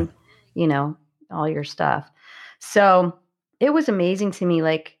eating, Right. all your stuff. So it was amazing to me.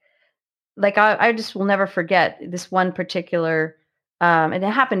 Like I just will never forget this one particular, and it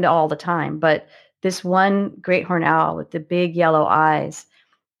happened all the time, but this one great horned owl with the big yellow eyes.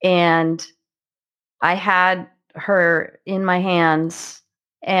 And I had her in my hands,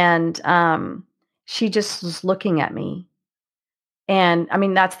 and she just was looking at me. And I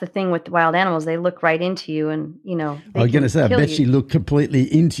mean, that's the thing with wild animals. They look right into you, and, I was going to say, I bet you. she looked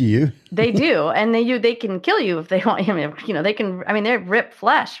completely into you. They do. And they can kill you if they want. They can, they rip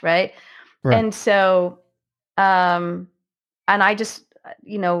flesh. Right. Right. And so, and I just,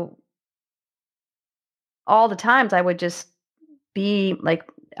 all the times I would just be like,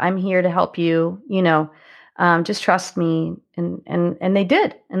 I'm here to help you, just trust me. And they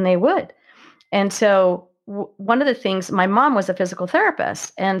did, and they would. And so one of the things, my mom was a physical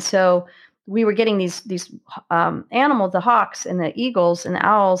therapist. And so we were getting these animals, the hawks and the eagles and the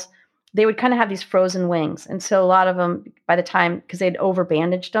owls, they would kind of have these frozen wings. And so a lot of them, by the time, because they'd over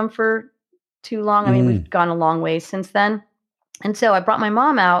bandaged them for too long. I mean, we've gone a long way since then. And so I brought my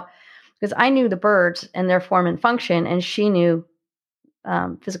mom out because I knew the birds and their form and function, and she knew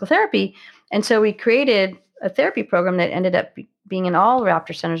physical therapy. And so we created a therapy program that ended up being in all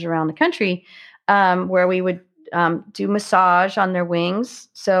raptor centers around the country, where we would do massage on their wings.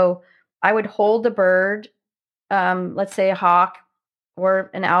 So I would hold the bird, let's say a hawk or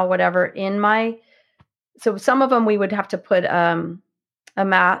an owl, whatever, so some of them we would have to put a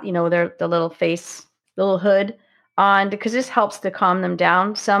mat, the little hood on, because this helps to calm them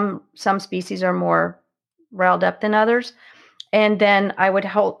down. Some species are more riled up than others. And then I would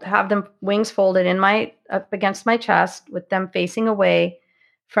have them wings folded up against my chest with them facing away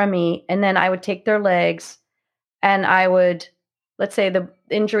from me. And then I would take their legs, and I would, let's say the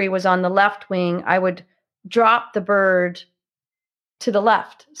injury was on the left wing, I would drop the bird to the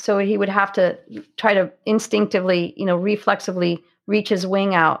left. So he would have to try to instinctively, reflexively reach his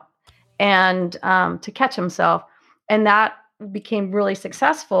wing out and to catch himself. And that became really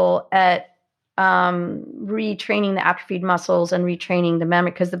successful at retraining the atrophied muscles and retraining the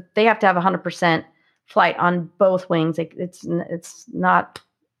memory, because they have to have 100% flight on both wings. It's not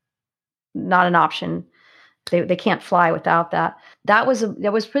an option. They can't fly without that. That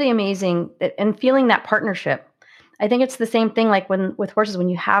was pretty amazing, and feeling that partnership. I think it's the same thing like with horses, when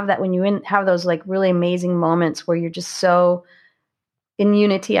you have that, when you have those like really amazing moments where you're just so in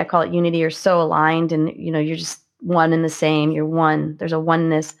unity. I call it unity. You're so aligned, and you're just one and the same. You're one. There's a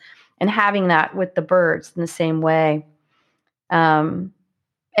oneness. And having that with the birds in the same way. The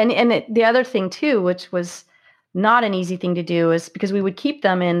other thing too, which was not an easy thing to do, is because we would keep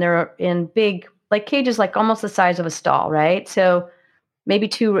them in big, like cages, like almost the size of a stall, right? So maybe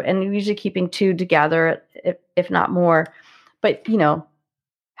two, and usually keeping two together, if not more. But,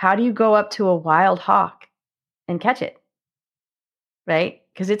 how do you go up to a wild hawk and catch it? Right?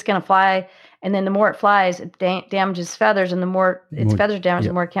 Because it's going to fly. And then the more it flies, it damages feathers, and the more its feathers damage,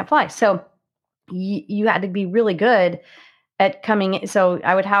 the more it can't fly. So you had to be really good at coming in. So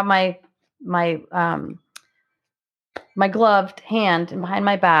I would have my gloved hand behind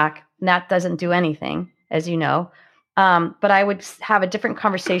my back, and that doesn't do anything, as you know. But I would have a different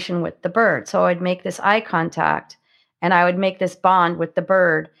conversation with the bird. So I'd make this eye contact, and I would make this bond with the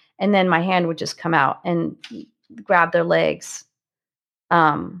bird, and then my hand would just come out and grab their legs.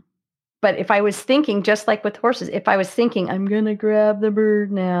 But if I was thinking, just like with horses, if I was thinking, I'm going to grab the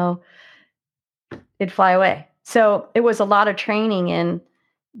bird now, it'd fly away. So it was a lot of training in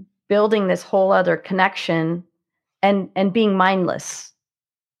building this whole other connection and being mindless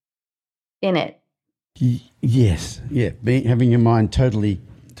in it. Yes. Yeah. Having your mind totally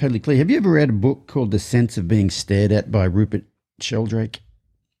clear. Have you ever read a book called The Sense of Being Stared At by Rupert Sheldrake?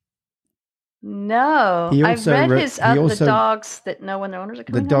 No, I've read the dogs that know when their owners are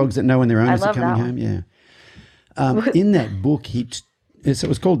coming home. The dogs that know when their owners are coming home, yeah. In that book, so it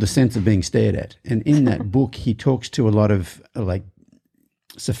was called The Sense of Being Stared At. And in that book, he talks to a lot of like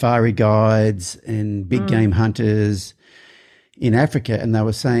safari guides and big game hunters in Africa. And they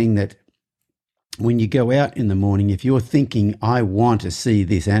were saying that when you go out in the morning, if you're thinking, I want to see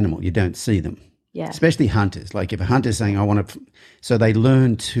this animal, you don't see them. Yeah. Especially hunters. Like if a hunter's saying, I want to, so they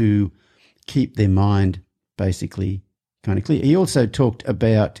learn to keep their mind basically kind of clear. He also talked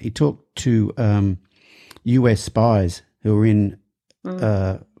to US spies who were in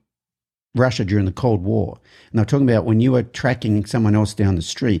Russia during the Cold War. And they're talking about when you are tracking someone else down the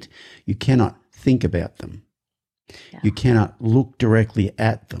street, you cannot think about them. Yeah. You cannot look directly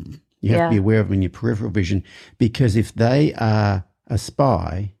at them. You have to be aware of them in your peripheral vision, because if they are a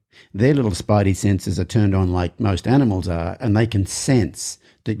spy, their little spidey senses are turned on like most animals are, and they can sense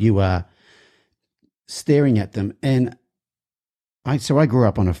that you are staring at them. And I grew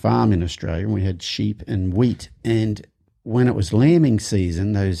up on a farm in Australia, and we had sheep and wheat. And when it was lambing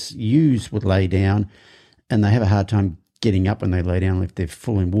season, those ewes would lay down, and they have a hard time getting up when they lay down if they're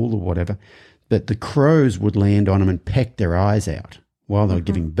full in wool or whatever. But the crows would land on them and peck their eyes out while they were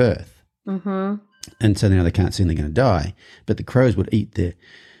giving birth. Mm-hmm. And so now they can't see and they're going to die. But the crows would eat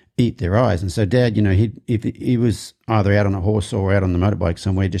their eyes. And so Dad, if he was either out on a horse or out on the motorbike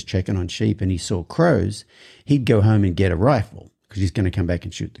somewhere just checking on sheep and he saw crows, he'd go home and get a rifle because he's going to come back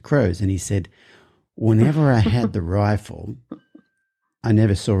and shoot the crows. And he said, whenever I had the rifle, I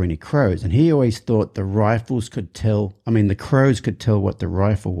never saw any crows. And he always thought the crows could tell what the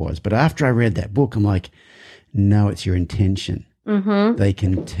rifle was. But after I read that book, I'm like, no, it's your intention. Mm-hmm. They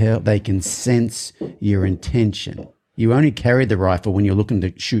can tell, they can sense your intention. You only carry the rifle when you're looking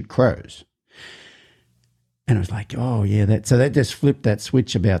to shoot crows. And I was like, oh, yeah. So that just flipped that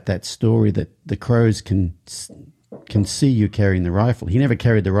switch about that story that the crows can see you carrying the rifle. He never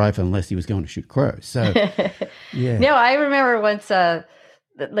carried the rifle unless he was going to shoot crows. So, yeah. No, I remember once,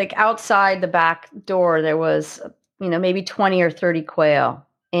 like outside the back door, there was, maybe 20 or 30 quail.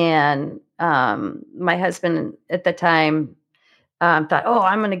 And my husband at the time thought, oh,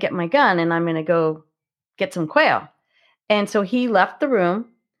 I'm going to get my gun and I'm going to go get some quail. And so he left the room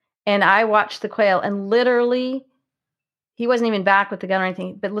and I watched the quail, and literally he wasn't even back with the gun or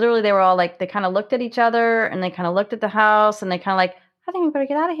anything, but literally they were all like, they kind of looked at each other and they kind of looked at the house and they kind of like, I think we better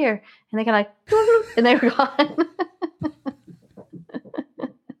get out of here. And they kind of like, and they were gone.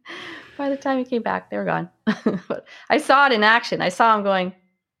 By the time he came back, they were gone. But I saw it in action. I saw him going,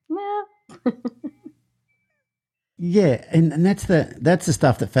 no. Yeah, and that's the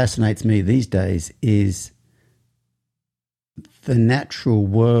stuff that fascinates me these days, is the natural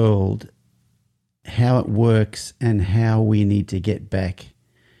world, how it works and how we need to get back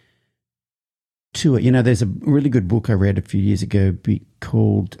to it. There's a really good book I read a few years ago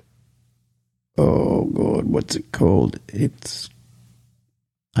called, oh God, what's it called?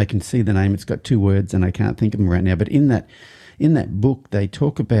 I can see the name. It's got two words and I can't think of them right now. But in that book, they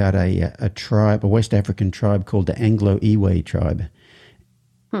talk about a tribe, a West African tribe called the Anglo-Ewe tribe.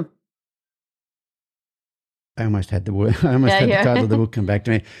 I almost had the word. I almost had the title of the book come back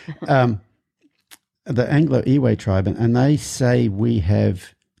to me. The Anglo-Ewe tribe, and they say we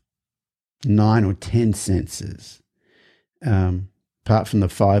have 9 or 10 senses, apart from the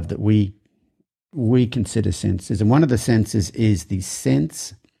 5 that we consider senses. And one of the senses is the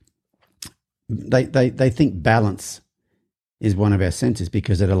sense. They think balance is one of our senses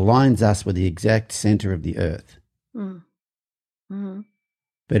because it aligns us with the exact center of the earth. Mm-hmm.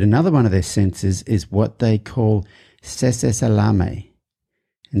 But another one of their senses is what they call sesesalame.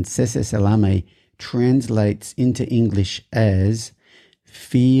 And sesesalame translates into English as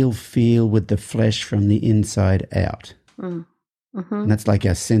feel with the flesh from the inside out. Mm-hmm. And that's like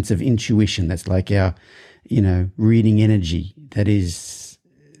our sense of intuition. That's like our, reading energy. That is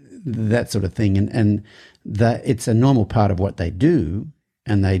that sort of thing. And that it's a normal part of what they do,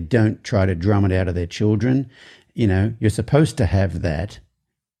 and they don't try to drum it out of their children. You're supposed to have that.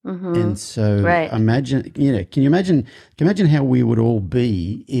 Mm-hmm. And so imagine, can you imagine how we would all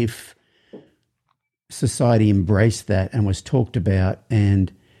be if society embraced that and was talked about,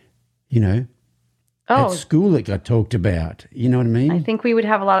 and, at school it got talked about. You know what I mean? I think we would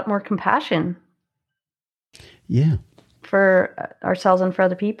have a lot more compassion. Yeah. For ourselves and for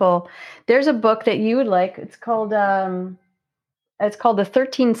other people. There's a book that you would like. It's called The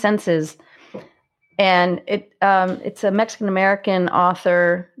 13 Senses. And it's a Mexican-American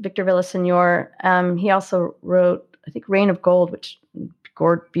author, Victor Villaseñor. He also wrote, I think, Rain of Gold, which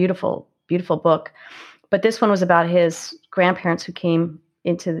beautiful, beautiful book. But this one was about his grandparents who came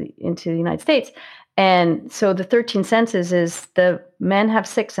into the United States. And so the 13 senses is the men have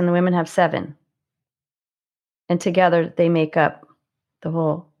 6 and the women have 7. And together they make up the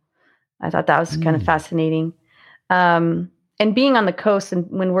whole. I thought that was kind of fascinating. And being on the coast, and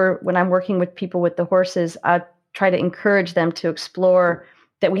when I'm working with people with the horses, I try to encourage them to explore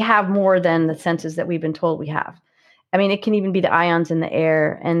that we have more than the senses that we've been told we have. I mean, it can even be the ions in the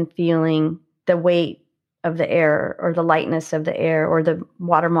air and feeling the weight of the air or the lightness of the air or the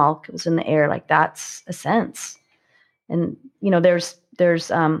water molecules in the air. Like that's a sense. And, there's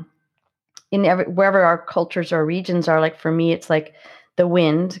wherever our cultures or regions are, like for me, it's like the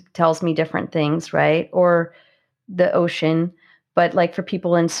wind tells me different things, right? Or the ocean. But like for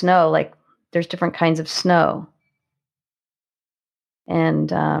people in snow, like there's different kinds of snow.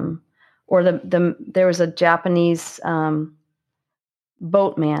 And or there was a Japanese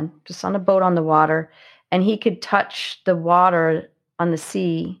boatman just on a boat on the water, and he could touch the water on the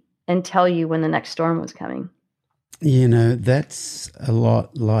sea and tell you when the next storm was coming. You know, that's a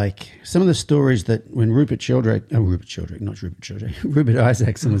lot like some of the stories that when Rupert Isaacson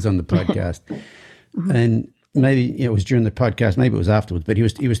was on the podcast, and maybe it was during the podcast, maybe it was afterwards, but he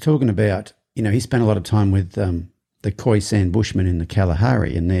was talking about, you know, he spent a lot of time with the Khoisan Bushmen in the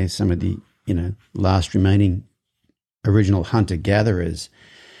Kalahari, and they're some of the, you know, last remaining original hunter-gatherers,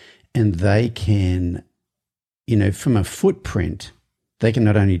 and they can, you know, from a footprint, they can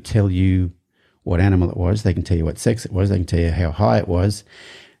not only tell you what animal it was, they can tell you what sex it was, they can tell you how high it was,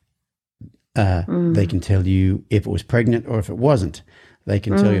 they can tell you if it was pregnant or if it wasn't, they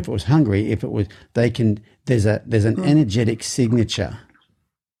can tell you if it was hungry, if it was, there's an energetic signature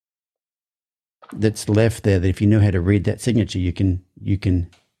that's left there that if you know how to read that signature, you can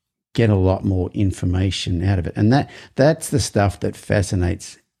get a lot more information out of it. And that's the stuff that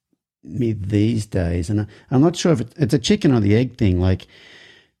fascinates me these days. And I'm not sure if it's a chicken or the egg thing. Like,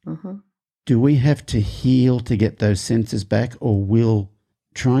 do we have to heal to get those senses back, or will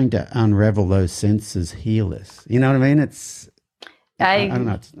trying to unravel those senses heal us? You know what I mean? I don't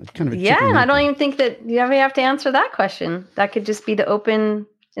know. It's kind of a chicken and I don't even think that you ever have to answer that question. That could just be an open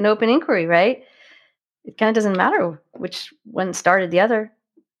inquiry, right? It kind of doesn't matter which one started the other.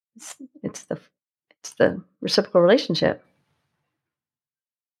 It's the reciprocal relationship.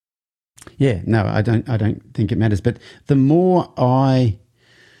 Yeah, no, I don't think it matters. But the more aware,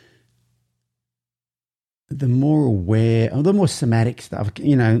 or the more somatic stuff,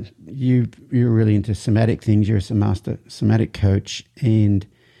 you know, you're really into somatic things. You're a master somatic coach. And,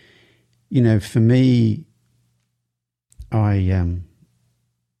 you know, for me, I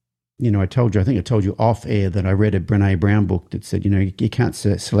told you off air that I read a Brené Brown book that said, you know, you can't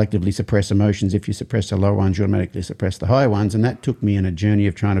selectively suppress emotions. If you suppress the lower ones, you automatically suppress the higher ones. And that took me on a journey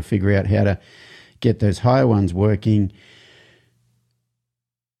of trying to figure out how to get those higher ones working,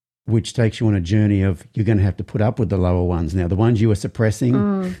 which takes you on a journey of you're going to have to put up with the lower ones. Now, the ones you are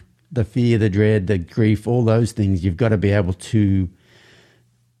suppressing, the fear, the dread, the grief, all those things, you've got to be able to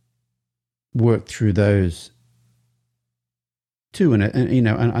work through those too. And you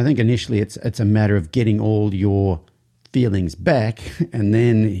know, and I think initially it's a matter of getting all your feelings back, and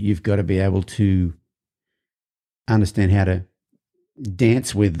then you've got to be able to understand how to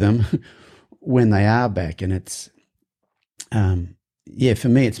dance with them when they are back. And it's for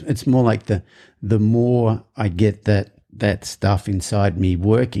me, it's more like the more I get that stuff inside me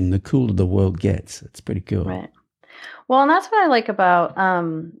working, the cooler the world gets. It's pretty cool. Right. Well, and that's what I like about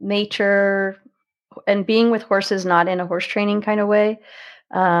nature and being with horses, not in a horse training kind of way.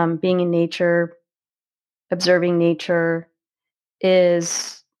 Being in nature, observing nature,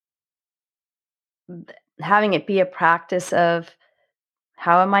 is having it be a practice of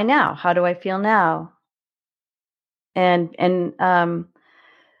how am I now? How do I feel now? And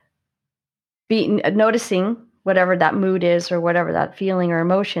noticing whatever that mood is or whatever that feeling or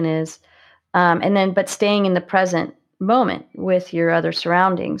emotion is, but staying in the present moment with your other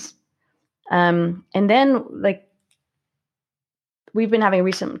surroundings. And then, like, we've been having a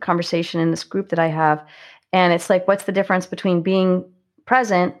recent conversation in this group that I have, and it's like, what's the difference between being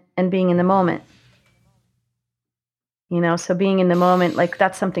present and being in the moment? You know, so being in the moment, like,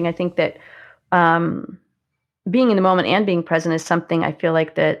 that's something I think that being in the moment and being present is something I feel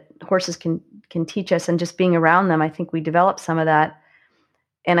like that horses can teach us, and just being around them, I think we develop some of that.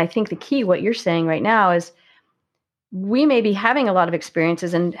 And I think the key, what you're saying right now, is we may be having a lot of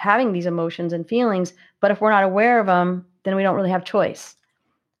experiences and having these emotions and feelings, but if we're not aware of them, then we don't really have choice.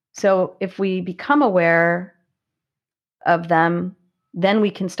 So if we become aware of them, then we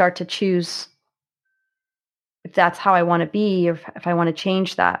can start to choose if that's how I want to be, or if I want to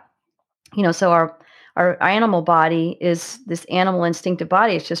change that. You know, so our animal body is this animal instinctive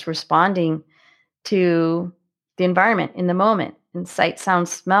body. It's just responding to the environment in the moment. And sight, sound,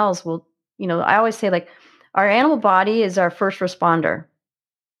 smells will, you know, I always say, like, our animal body is our first responder.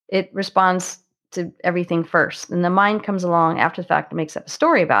 It responds to everything first. And the mind comes along after the fact and makes up a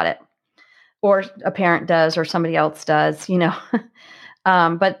story about it. Or a parent does, or somebody else does, you know.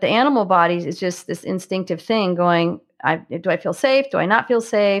 But the animal body is just this instinctive thing going, do I feel safe? Do I not feel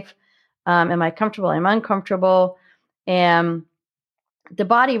safe? Am I comfortable? Am I uncomfortable? And the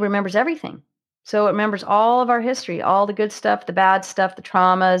body remembers everything. So it remembers all of our history, all the good stuff, the bad stuff, the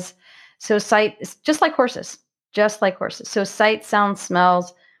traumas. So sight is just like horses. just like horses. So sight, sound,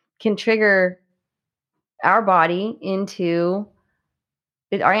 smells can trigger our body into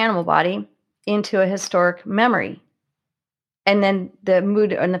our animal body into a historic memory. And then the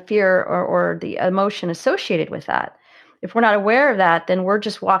mood and the fear or the emotion associated with that. If we're not aware of that, then we're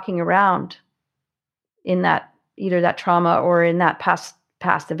just walking around in that, either that trauma or in that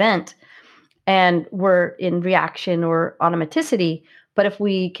past event, and we're in reaction or automaticity. But if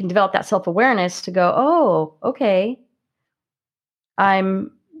we can develop that self-awareness to go, oh, okay,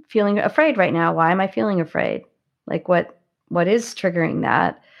 I'm feeling afraid right now. Why am I feeling afraid? Like what is triggering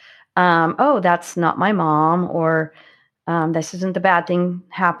that? Oh, that's not my mom, or this isn't the bad thing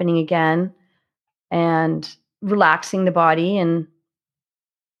happening again, and relaxing the body and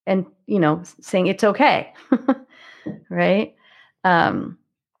saying it's okay, right? And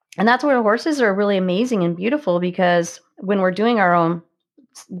that's where horses are really amazing and beautiful, because when we're doing our own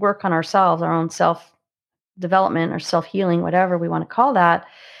work on ourselves, our own self development or self healing, whatever we want to call that,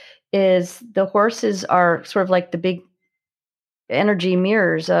 is the horses are sort of like the big energy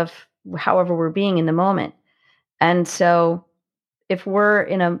mirrors of however we're being in the moment. And so if we're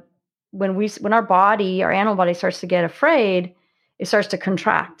when our body, our animal body starts to get afraid, it starts to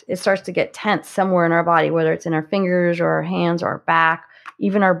contract. It starts to get tense somewhere in our body, whether it's in our fingers or our hands or our back.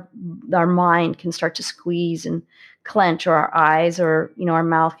 Even our mind can start to squeeze and clench, or our eyes, or our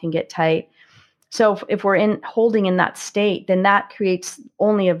mouth can get tight. So if we're holding in that state, then that creates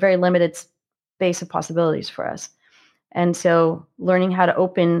only a very limited space of possibilities for us. And so learning how to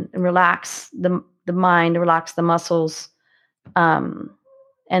open and relax the mind, relax the muscles, and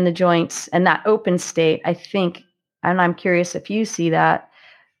the joints, and that open state, I think, and I'm curious if you see that,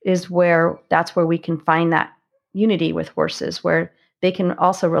 that's where we can find that unity with horses, where they can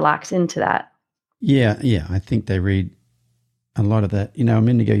also relax into that. Yeah. I think they read a lot of that. A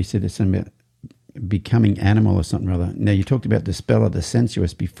minute ago you said there's something about becoming animal or something or other. Now, you talked about the spell of the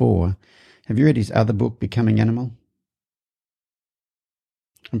sensuous before. Have you read his other book, Becoming Animal?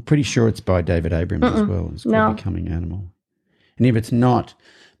 I'm pretty sure it's by David Abrams as well. It's called Becoming Animal. And if it's not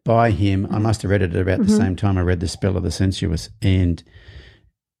by him, I must have read it at about the same time I read The Spell of the Sensuous, and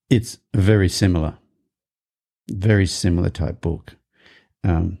it's very similar type book.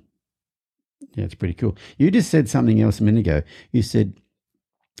 Yeah, it's pretty cool. You just said something else a minute ago. You said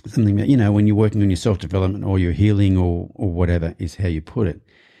something that, when you're working on your self-development or your healing or whatever is how you put it.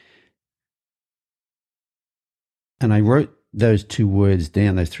 And I wrote those three words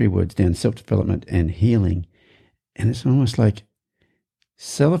down, self-development and healing. And it's almost like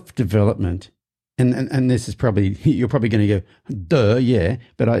self-development, and this is probably, you're probably going to go, duh, yeah,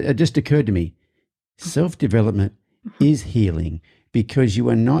 but it just occurred to me, self-development is healing, because you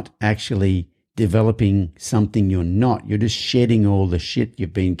are not actually developing something you're not. You're just shedding all the shit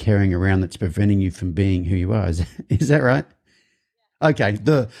you've been carrying around that's preventing you from being who you are. Is that right? Okay.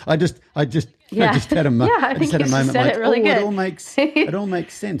 I just had a moment. I think you said it really good. It all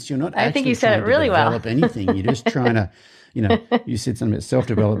makes sense. You're not. I think you said it really well. Develop anything. You're just trying to, you said something about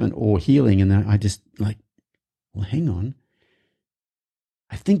self-development or healing, and then I just like, well, hang on.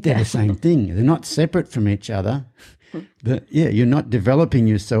 I think they're the same thing. They're not separate from each other. You're not developing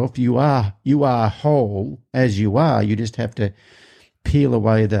yourself. You are whole as you are. You just have to peel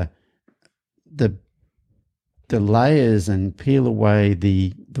away the layers and peel away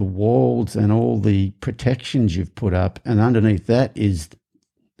the walls and all the protections you've put up, and underneath that is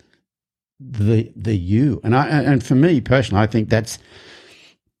the you. And for me personally, I think that's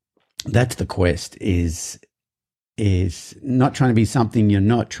the quest, is not trying to be something you're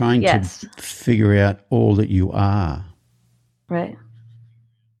not, trying to figure out all that you are. Right.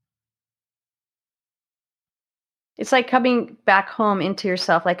 It's like coming back home into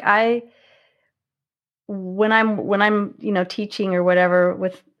yourself. Like when I'm teaching or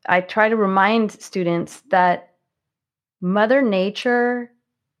whatever, I try to remind students that Mother Nature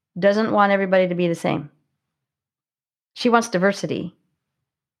doesn't want everybody to be the same. She wants diversity.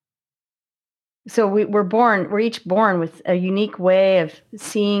 So we're each born with a unique way of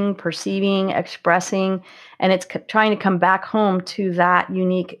seeing, perceiving, expressing, and it's trying to come back home to that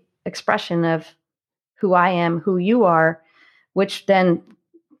unique expression of who I am, who you are, which then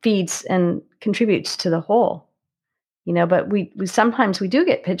feeds and contributes to the whole. But we sometimes we do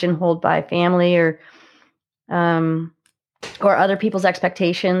get pigeonholed by family or other people's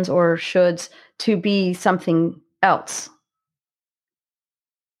expectations or shoulds to be something else.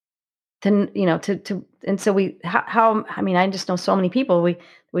 And so I just know so many people,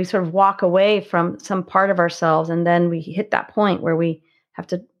 we sort of walk away from some part of ourselves, and then we hit that point where we have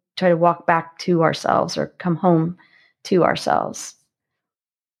to try to walk back to ourselves or come home to ourselves.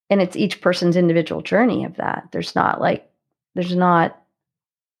 and it's each person's individual journey of that.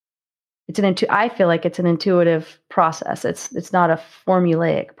 I feel like it's an intuitive process. It's not a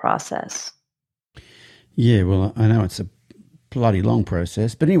formulaic process. Yeah, well, I know it's a bloody long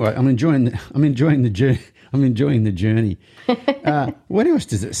process, but anyway, I'm enjoying the journey. What else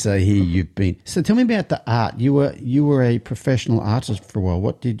does it say here you've been? So tell me about the art. You were a professional artist for a while.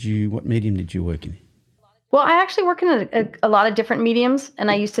 What medium did you work in? Well, I actually work in a lot of different mediums, and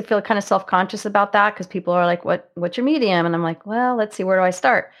I used to feel kind of self-conscious about that because people are like, what's your medium? And I'm like, well, let's see, where do I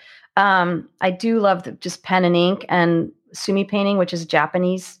start? I do love just pen and ink and sumi painting, which is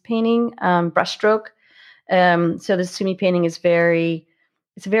Japanese painting, brushstroke. So the sumi painting is very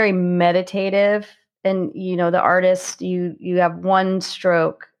meditative, and the artist, you have one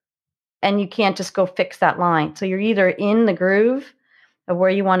stroke and you can't just go fix that line. So you're either in the groove of where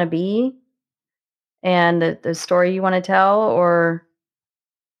you want to be and the story you want to tell, or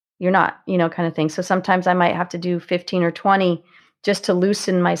you're not, kind of thing. So sometimes I might have to do 15 or 20 just to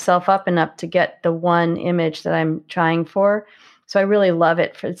loosen myself up enough to get the one image that I'm trying for. So I really love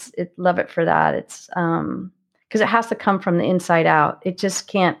it for that. It's because it has to come from the inside out. It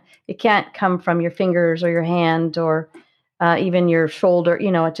can't come from your fingers or your hand or even your shoulder.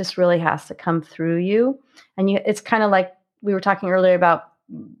 It just really has to come through you. And it's kind of like we were talking earlier about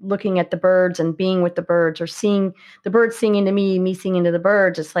looking at the birds and being with the birds, or seeing the birds singing to me singing to the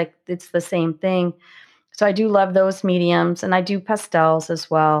birds. It's like, it's the same thing. So I do love those mediums, and I do pastels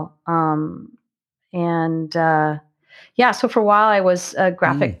as well. So for a while I was a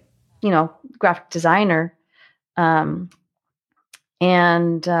graphic designer. And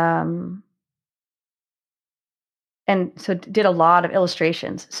so did a lot of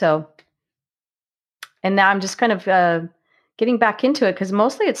illustrations. So, and now I'm just kind of getting back into it, because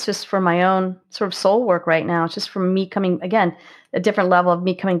mostly it's just for my own sort of soul work right now. It's just for me coming, again, a different level of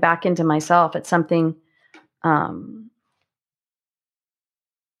me coming back into myself. It's something that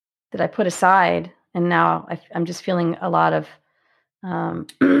I put aside, and now I'm just feeling a lot of a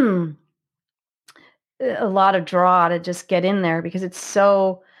lot of draw to just get in there, because it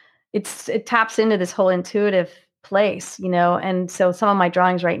taps into this whole intuitive place, and so some of my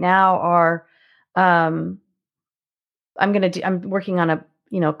drawings right now are I'm working on a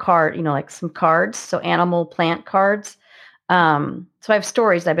card, like some cards, so animal plant cards. So I have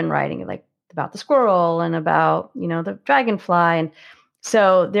stories I've been writing, like about the squirrel and about the dragonfly, and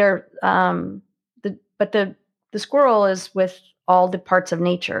so they're the squirrel is with all the parts of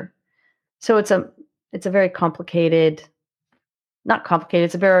nature. So it's a very complicated, not complicated,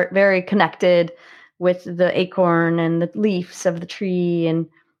 it's a very, very connected with the acorn and the leaves of the tree, and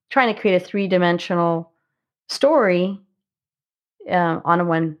trying to create a 3-dimensional story on a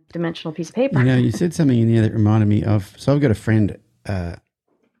 1-dimensional piece of paper. You said something in there that reminded me of, so I've got a friend that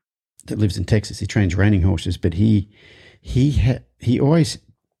lives in Texas. He trains reining horses, but he always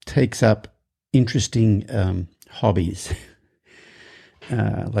takes up interesting hobbies.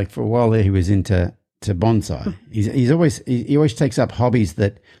 Like for a while there, he was into bonsai. He always takes up hobbies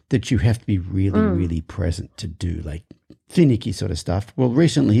that you have to be really, really present to do, like finicky sort of stuff. Well,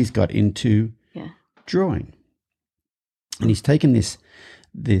 recently he's got into drawing, and he's taken this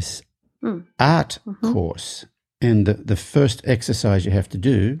art course, and the first exercise you have to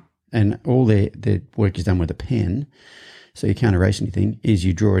do, and all their work is done with a pen, so you can't erase anything, is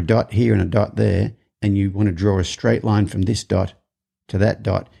you draw a dot here and a dot there, and you want to draw a straight line from this dot to that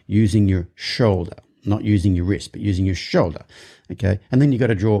dot using your shoulder, not using your wrist, but using your shoulder, okay? And then you got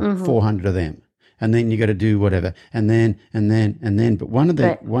to draw 400 of them, and then you got to do whatever, and then. But one of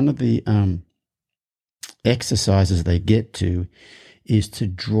the exercises they get to is to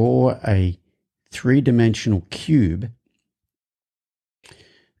draw a 3-dimensional cube.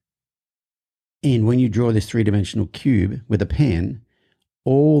 And when you draw this 3-dimensional cube with a pen,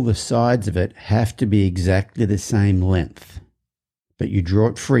 all the sides of it have to be exactly the same length, but you draw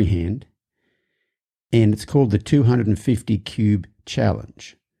it freehand, and it's called the 250 cube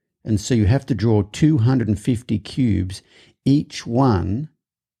challenge. And so you have to draw 250 cubes, each one,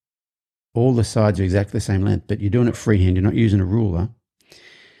 all the sides are exactly the same length, but you're doing it freehand, you're not using a ruler,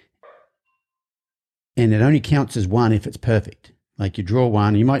 and it only counts as one if it's perfect. Like you draw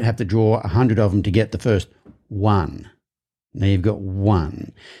one, you might have to draw 100 of them to get the first one. Now you've got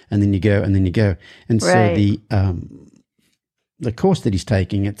one, and then you go, and then you go. And so the course that he's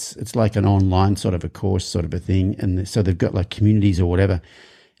taking, it's like an online sort of a course sort of a thing. And so they've got like communities or whatever.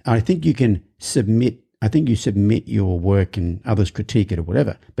 I think you can submit your work and others critique it or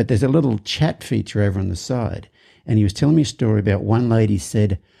whatever. But there's a little chat feature over on the side. And he was telling me a story about one lady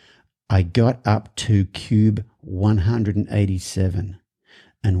said, I got up to cube 187.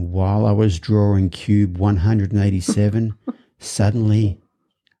 And while I was drawing cube 187, suddenly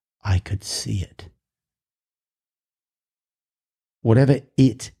I could see it. Whatever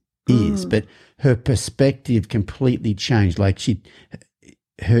it is, but her perspective completely changed. Like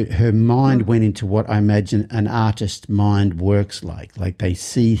her mind went into what I imagine an artist's mind works like. Like they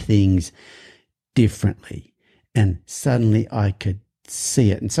see things differently, and suddenly I could see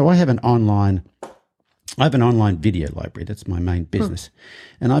it. And so I have an online video library. That's my main business.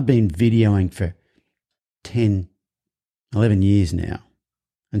 And I've been videoing for 10, 11 years now.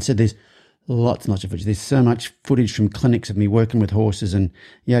 And so there's lots and lots of footage. There's so much footage from clinics of me working with horses and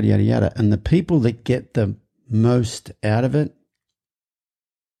yada, yada, yada. And the people that get the most out of it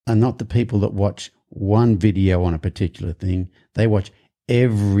are not the people that watch one video on a particular thing. They watch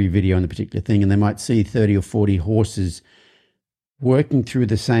every video on the particular thing, and they might see 30 or 40 horses working through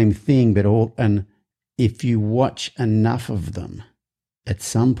the same thing, and if you watch enough of them, at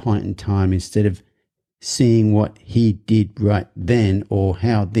some point in time, instead of seeing what he did right then or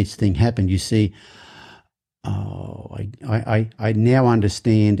how this thing happened, you see, oh, I now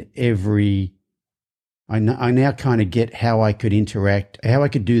understand I now kind of get how I could interact, how I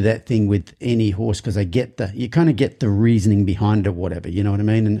could do that thing with any horse, because you kind of get the reasoning behind it or whatever, you know what I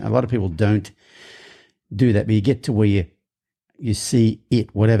mean? And a lot of people don't do that, but you get to where you see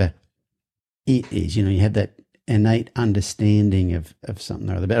it, whatever it is, you have that innate understanding of something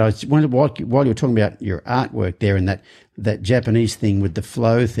or other. But I was wondering, while you're talking about your artwork there and that Japanese thing with the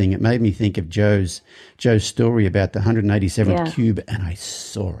flow thing, it made me think of Joe's story about the 187th cube, and I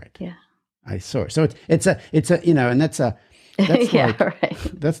saw it. Yeah. I saw it. So it's a and that's yeah, like right.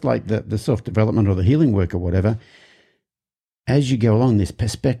 that's like the self-development or the healing work or whatever. As you go along, this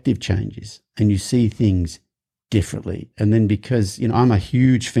perspective changes and you see things differently. And then because, I'm a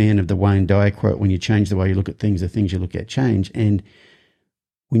huge fan of the Wayne Dyer quote, when you change the way you look at things, the things you look at change. And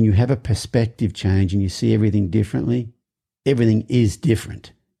when you have a perspective change and you see everything differently, everything is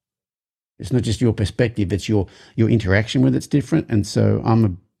different. It's not just your perspective, it's your interaction with it's different. And so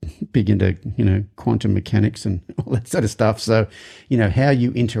I'm big into, quantum mechanics and all that sort of stuff. So, how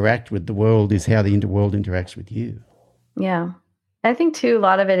you interact with the world is how the world interacts with you. Yeah. I think too, a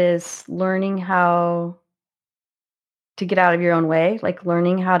lot of it is learning how to get out of your own way, like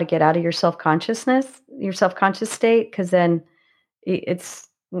learning how to get out of your self-conscious state. Cause then it's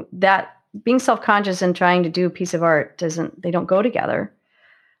that being self-conscious and trying to do a piece of art they don't go together.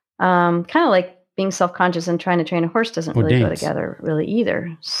 Kind of like being self-conscious and trying to train a horse doesn't really go together really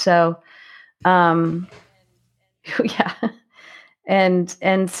either. So, yeah.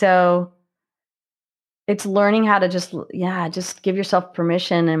 And so it's learning how to just give yourself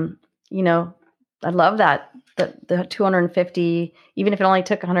permission. And, I love that the 250, even if it only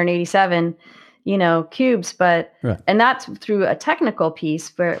took 187, cubes, but, right. And that's through a technical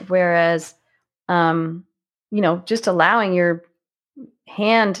piece whereas, just allowing your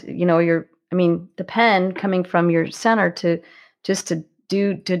hand, the pen coming from your center to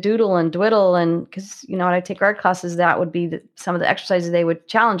doodle and dwiddle. And because, when I take art classes, that would be some of the exercises they would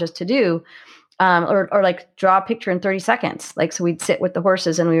challenge us to do. Or like draw a picture in 30 seconds. Like, so we'd sit with the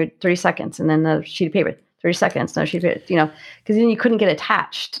horses and we would 30 seconds and then a sheet of paper, 30 seconds, no sheet of paper, because then you couldn't get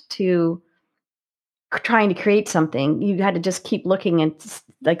attached to trying to create something. You had to just keep looking and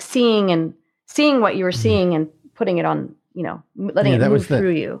like seeing what you were seeing and putting it on, letting it move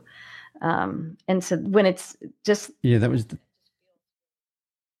through you. And so when it's just,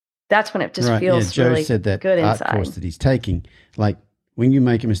 that's when it just feels Joe really said that good art inside. course that he's taking, like when you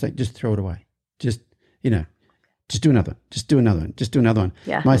make a mistake, just throw it away. Just do another one. Just do another one. Just do another one.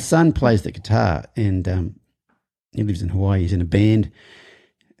 Yeah. My son plays the guitar and he lives in Hawaii. He's in a band.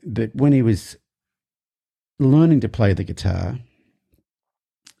 But when he was learning to play the guitar,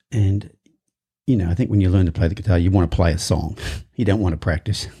 and, I think when you learn to play the guitar, you want to play a song. You don't want to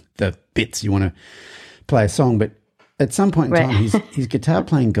practice the bits. You want to play a song. But at some point in time, his guitar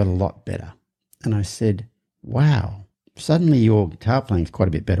playing got a lot better. And I said, wow. Suddenly your guitar playing is quite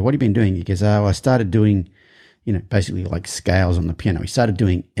a bit better. What have you been doing? He goes, I started doing, basically like scales on the piano. He started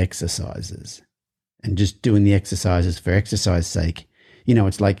doing exercises and just doing the exercises for exercise sake.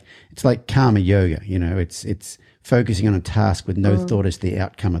 It's like karma yoga, it's focusing on a task with no thought as the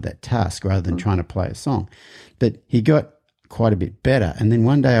outcome of that task rather than trying to play a song. But he got quite a bit better. And then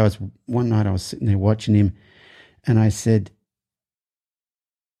one night I was sitting there watching him and I said,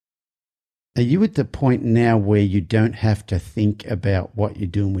 are you at the point now where you don't have to think about what you're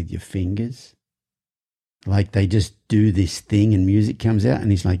doing with your fingers? Like they just do this thing and music comes out?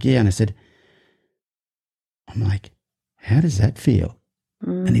 And he's like, yeah. And I'm like, how does that feel?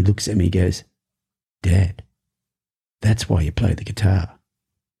 And he looks at me, he goes, Dad, that's why you play the guitar.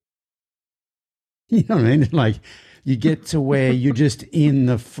 You know what I mean? Like you get to where you're just in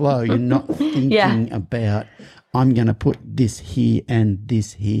the flow. You're not thinking about, I'm going to put this here and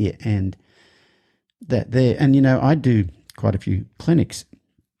that there. And, you know, I do quite a few clinics,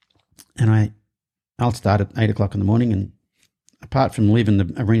 and I'll start at 8 o'clock in the morning, and apart from leaving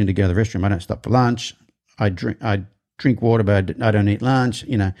the arena to go to the restroom, I don't stop for lunch. I drink water, but I don't eat lunch.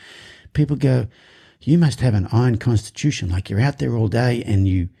 You know, people go, you must have an iron constitution. Like you're out there all day and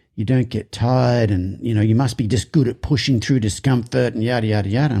you don't get tired, and, you know, you must be just good at pushing through discomfort and yada, yada,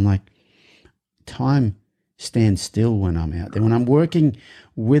 yada. I'm like, time stands still when I'm out there. When I'm working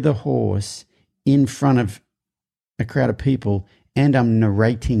with a horse in front of a crowd of people and I'm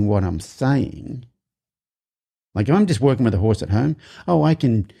narrating what I'm saying, like if I'm just working with a horse at home, I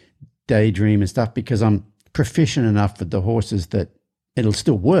can daydream and stuff because I'm proficient enough with the horses that it'll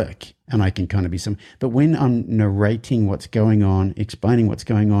still work and I can kind of be but when I'm narrating what's going on, explaining what's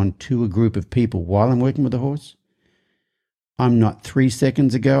going on to a group of people while I'm working with the horse, I'm not 3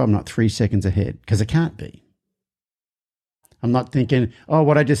 seconds ago, I'm not 3 seconds ahead, because I can't be. I'm not thinking,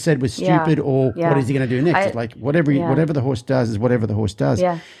 what I just said was stupid, or what is he going to do next? It's like whatever the horse does is whatever the horse does.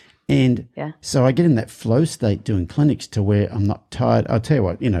 Yeah. And so I get in that flow state doing clinics to where I'm not tired. I'll tell you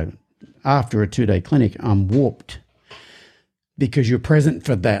what, you know, after a 2-day clinic, I'm warped because you're present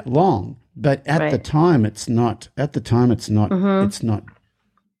for that long. But at the time, it's not. It's not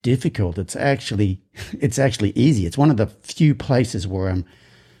difficult. It's actually easy. It's one of the few places where I'm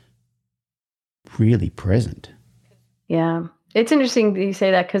really present. Yeah. It's interesting that you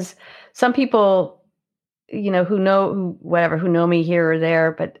say that, because some people, you know, who know me here or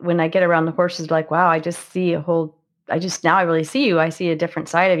there, but when I get around the horses, like, wow, I just see now I really see you. I see a different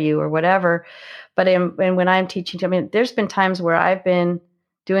side of you or whatever. But and when I'm teaching, I mean, there's been times where I've been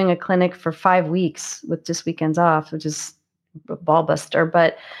doing a clinic for 5 weeks with just weekends off, which is a ball buster.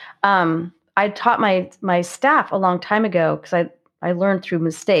 But I taught my staff a long time ago, because I learned through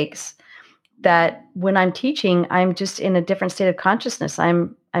mistakes that when I'm teaching, I'm just in a different state of consciousness.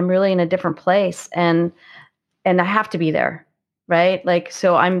 I'm really in a different place, and I have to be there, right? Like,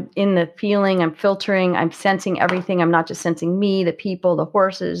 so I'm in the feeling, I'm filtering, I'm sensing everything. I'm not just sensing me, the people, the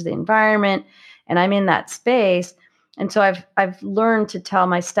horses, the environment, and I'm in that space. And so I've learned to tell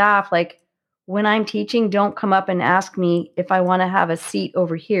my staff, like, when I'm teaching, don't come up and ask me if I want to have a seat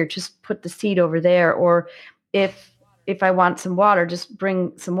over here. Just put the seat over there. Or if I want some water, just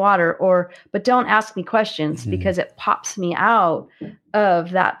bring some water. But don't ask me questions, because it pops me out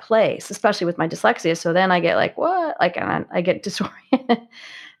of that place, especially with my dyslexia. So then I get like, what? Like, and I get disoriented.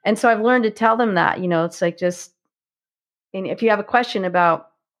 And so I've learned to tell them that, you know, it's like, just, and if you have a question about,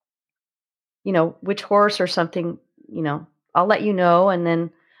 you know, which horse or something, you know, I'll let you know. And then,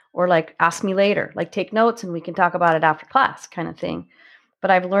 or like, ask me later, like take notes and we can talk about it after class, kind of thing.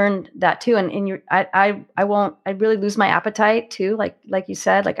 But I've learned that too. And I really lose my appetite too. Like you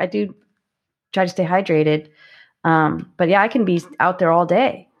said, like I do try to stay hydrated. But yeah, I can be out there all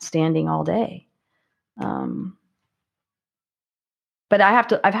day, standing all day. But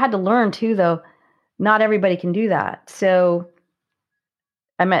I've had to learn too, though, not everybody can do that. So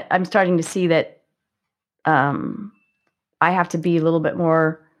I'm starting to see that, I have to be a little bit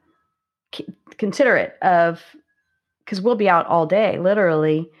more considerate of, because we'll be out all day,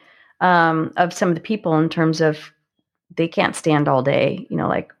 literally, of some of the people, in terms of they can't stand all day. You know,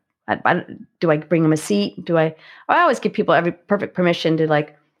 like, do I bring them a seat? I always give people every perfect permission to,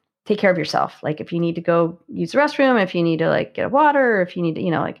 like, take care of yourself. Like, if you need to go use the restroom, if you need to, like, get a water, or if you need to,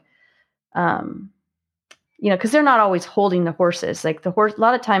 you know, like, you know, because they're not always holding the horses. Like a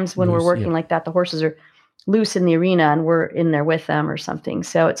lot of times when we're working like that, the horses are loose in the arena and we're in there with them or something.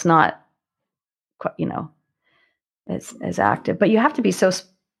 So it's not, you know, as active. But you have to be so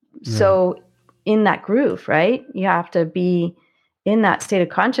in that groove, right? You have to be in that state of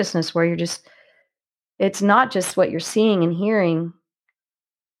consciousness where it's not just what you're seeing and hearing.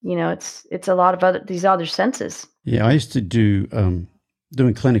 You know, it's a lot of these other senses. Yeah, I used to do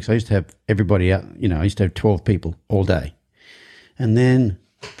doing clinics. I used to have everybody out. You know, I used to have 12 people all day, and then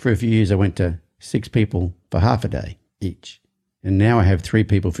for a few years I went to 6 people for half a day each, and now I have 3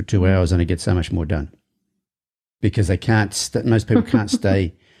 people for 2 hours, and I get so much more done because they can't. Most people can't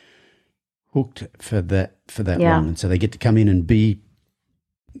stay hooked for that long, and so they get to come in and be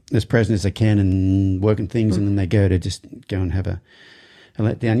as present as they can and working things, and then they go and have a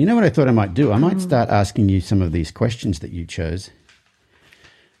let down. You know what I thought I might do? I might start asking you some of these questions that you chose.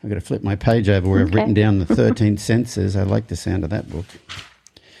 I've got to flip my page over where I've written down the 13 senses. I like the sound of that book.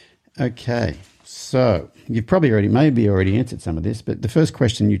 Okay, so you've probably maybe already answered some of this, but the first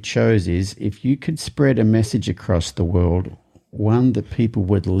question you chose is, if you could spread a message across the world, one that people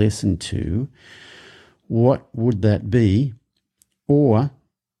would listen to, what would that be? Or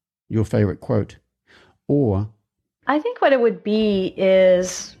your favorite quote? Or I think what it would be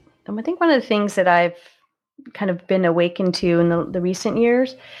is, I think one of the things that I've kind of been awakened to in the recent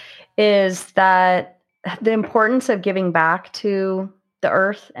years is that the importance of giving back to the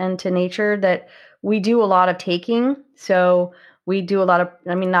earth and to nature, that we do a lot of taking. So we do a lot of,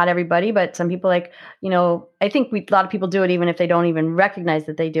 I mean, not everybody, but some people, like, I think a lot of people do it even if they don't even recognize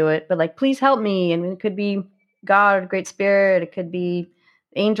that they do it, but like, please help me. And it could be God, Great Spirit, it could be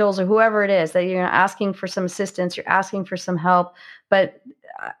angels or whoever it is that you're asking for some assistance, you're asking for some help. But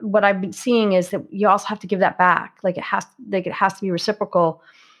what I've been seeing is that you also have to give that back. Like it has to be reciprocal.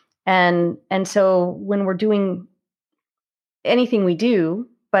 And so when we're doing anything we do,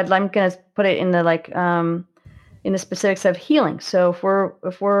 but I'm going to put it in the in the specifics of healing. So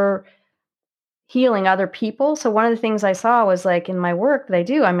if we're healing other people, so one of the things I saw was like in my work that I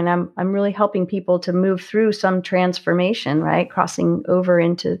do, I mean, I'm really helping people to move through some transformation, right? Crossing over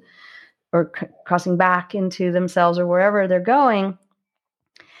into or crossing back into themselves or wherever they're going.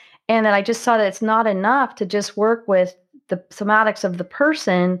 And then I just saw that it's not enough to just work with the somatics of the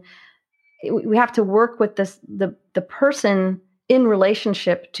person. We have to work with the person in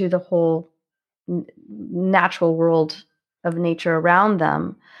relationship to the whole natural world of nature around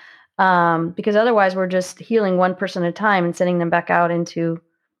them. Because otherwise we're just healing one person at a time and sending them back out into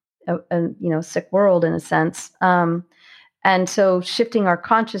a sick world in a sense. And so shifting our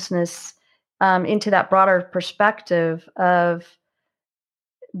consciousness into that broader perspective of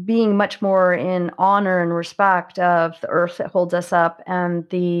being much more in honor and respect of the earth that holds us up, and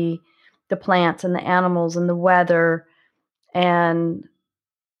the plants and the animals and the weather, and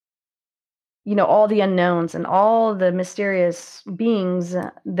all the unknowns and all the mysterious beings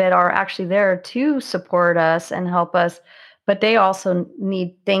that are actually there to support us and help us, but they also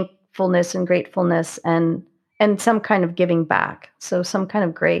need thankfulness and gratefulness and some kind of giving back. So some kind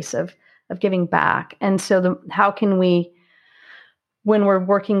of grace of giving back. And so how can we, when we're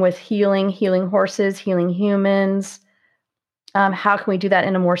working with healing horses, healing humans, how can we do that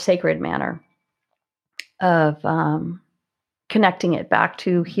in a more sacred manner of connecting it back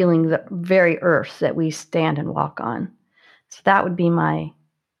to healing the very earth that we stand and walk on? So that would be my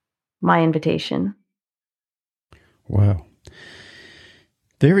invitation. wow.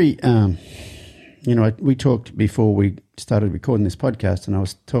 Very, we talked before we started recording this podcast, and I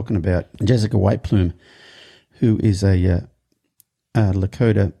was talking about Jessica Whiteplume, who is a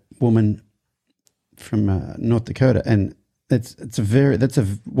Lakota woman from North Dakota, and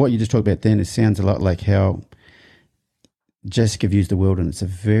what you just talked about then. It sounds a lot like how Jessica views the world, and it's a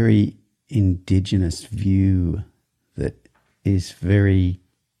very indigenous view that is very.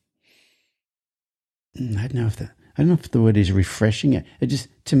 I don't know if the word is refreshing. It just,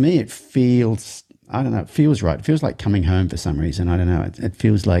 to me, it feels. I don't know. It feels right. It feels like coming home for some reason. I don't know. It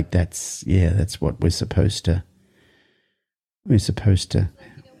feels like that's what we're supposed to.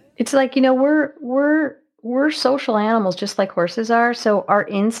 It's like, we're social animals just like horses are. So our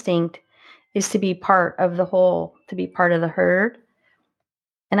instinct is to be part of the whole, to be part of the herd.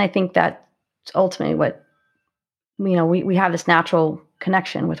 And I think that's ultimately what, we have this natural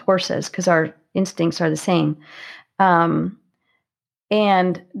connection with horses because our instincts are the same.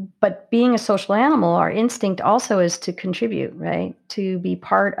 But being a social animal, our instinct also is to contribute, right? To be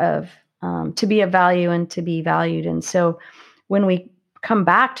part of, to be of value and to be valued. And so when we come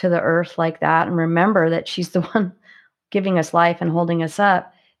back to the earth like that and remember that she's the one giving us life and holding us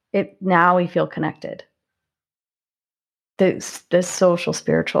up, now we feel connected. This social,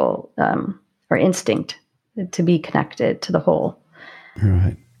 spiritual, or instinct to be connected to the whole.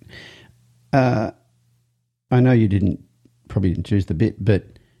 Right. I know you probably didn't choose the bit,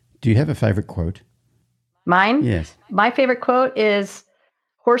 but do you have a favorite quote? Mine? Yes. My favorite quote is,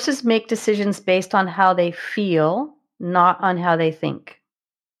 "Horses make decisions based on how they feel, not on how they think."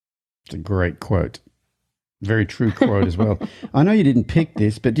 It's a great quote. Very true quote as well. I know you didn't pick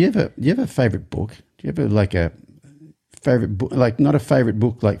this, but do you have a favorite book? Do you have like a favorite book, like not a favorite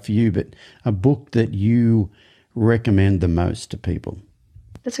book like for you, but a book that you recommend the most to people?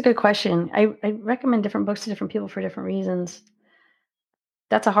 That's a good question. I recommend different books to different people for different reasons.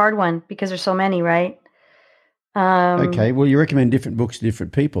 That's a hard one because there's so many, right? Okay, well, you recommend different books to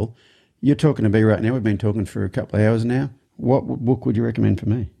different people. You're talking to me right now. We've been talking for a couple of hours now. What book would you recommend for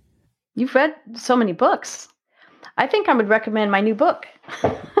me? You've read so many books. I think I would recommend my new book.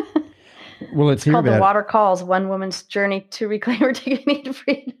 Well, let's hear about it. It's called The Water Calls, One Woman's Journey to Reclaim Her Dignity and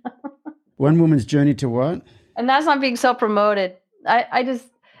Freedom. One Woman's Journey to what? And that's not being self-promoted.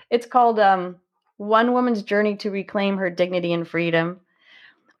 It's called One Woman's Journey to Reclaim Her Dignity and Freedom.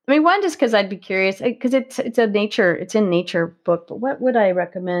 I mean, one, just because I'd be curious, because it's in nature book. But what would I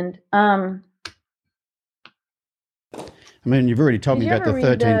recommend? I mean, you've already told me about the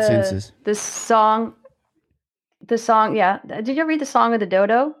 13 senses. The song, yeah. Did you ever read the Song of the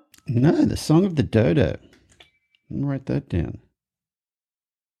Dodo? No, the Song of the Dodo. I'll write that down.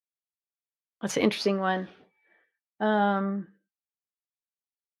 That's an interesting one. And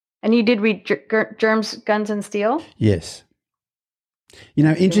you did read Germs, Guns, and Steel? Yes. You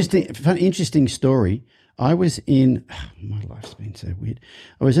know, interesting story. I was in, my life's been so weird.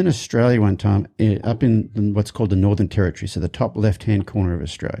 I was in Australia one time, up in what's called the Northern Territory, so the top left-hand corner of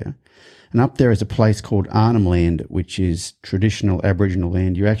Australia. And up there is a place called Arnhem Land, which is traditional Aboriginal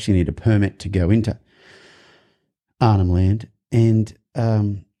land. You actually need a permit to go into Arnhem Land. And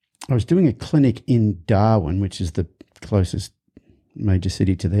I was doing a clinic in Darwin, which is the closest major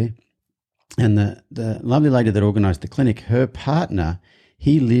city to there. And the lovely lady that organised the clinic, her partner,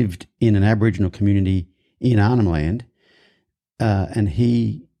 he lived in an Aboriginal community in Arnhem Land, and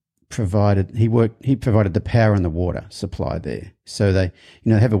he provided the power and the water supply there. So they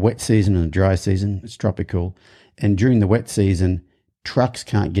have a wet season and a dry season. It's tropical, and during the wet season, trucks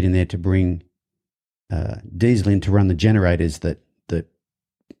can't get in there to bring diesel in to run the generators that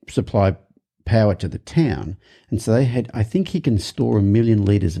supply power to the town. And so they had, I think he can store 1 million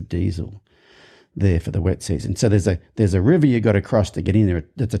litres of diesel there for the wet season. So there's a river you got to cross to get in there.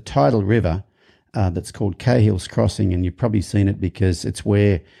 It's a tidal river that's called Cahill's Crossing, and you've probably seen it because it's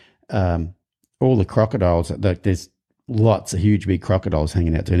where all the crocodiles, there's lots of huge big crocodiles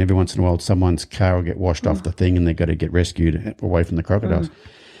hanging out there, and every once in a while someone's car will get washed off the thing and they've got to get rescued away from the crocodiles.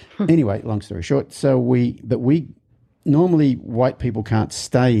 Anyway, long story short, we normally white people can't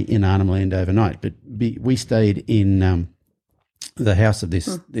stay in Arnhem Land overnight, but we stayed in the house of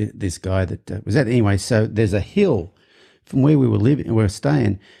this guy that was at. Anyway, so there's a hill from where we were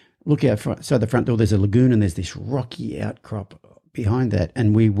staying. Look out so the front door, there's a lagoon and there's this rocky outcrop behind that.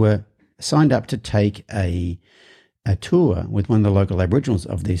 And we were signed up to take a tour with one of the local Aboriginals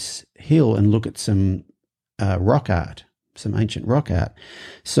of this hill and look at some rock art, some ancient rock art.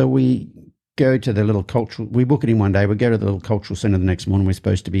 So we go to the little we book it in one day. We go to the little cultural centre the next morning. We're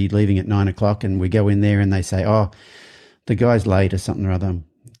supposed to be leaving at 9 o'clock, and we go in there and they say, oh, the guy's late or something or other.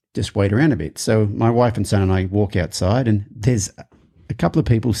 Just wait around a bit. So my wife and son and I walk outside, and there's a couple of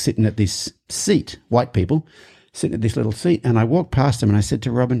people sitting at this seat, white people, sitting at this little seat. And I walked past them and I said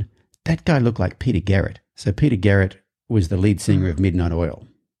to Robin, that guy looked like Peter Garrett. So Peter Garrett was the lead singer of Midnight Oil.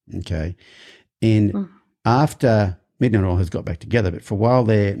 Okay. And after Midnight Oil has got back together, but for a while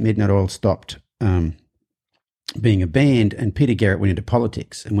there, Midnight Oil stopped being a band, and Peter Garrett went into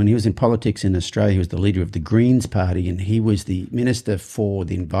politics. And when he was in politics in Australia, he was the leader of the Greens Party, and he was the Minister for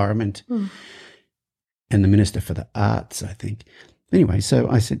the Environment and the Minister for the Arts, I think. Anyway, so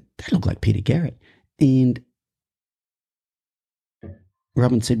I said, they look like Peter Garrett. And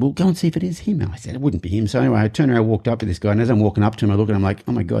Robin said, well, go and see if it is him. And I said, it wouldn't be him. So anyway, I turned around and walked up to this guy, and as I'm walking up to him, I look at him like,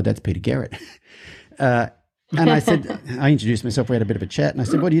 oh my God, that's Peter Garrett. And I said, I introduced myself, we had a bit of a chat, and I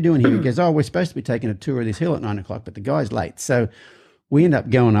said, what are you doing here? He goes, oh, we're supposed to be taking a tour of this hill at 9 o'clock, but the guy's late. So we end up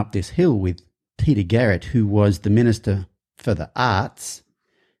going up this hill with Peter Garrett, who was the Minister for the Arts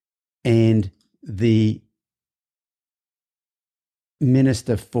and the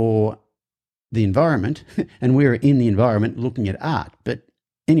Minister for the Environment, and we were in the environment looking at art. But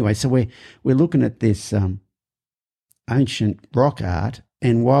anyway, so we're looking at this ancient rock art.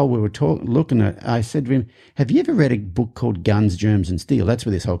 And while we were looking at, I said to him, have you ever read a book called Guns, Germs and Steel? That's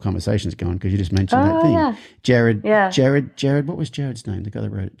where this whole conversation is going, because you just mentioned that thing. Yeah. Jared, what was Jared's name? The guy that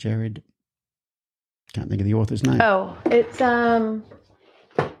wrote it? Jared, can't think of the author's name. Oh, it's, where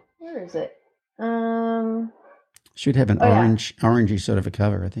is it? Should have an orangey sort of a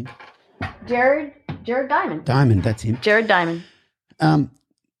cover, I think. Jared Diamond. Diamond, that's him. Jared Diamond.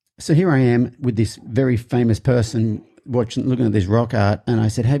 So here I am with this very famous person looking at this rock art, and I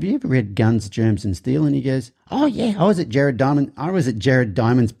said, have you ever read Guns, Germs and Steel? And he goes, oh yeah, I was at Jared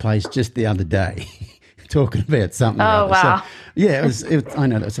Diamond's place just the other day talking about something. Oh, wow. So, yeah, I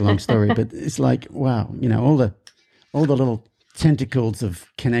know that's a long story, but it's like, wow, all the little tentacles of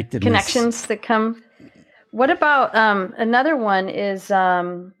connections that come. What about another one is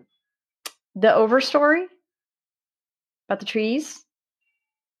the Overstory about the trees?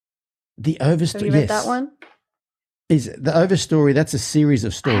 The Overstory, have you read that one? Is the Overstory? That's a series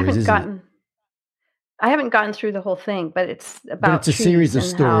of stories, I haven't gotten through the whole thing, but it's about. But it's a series of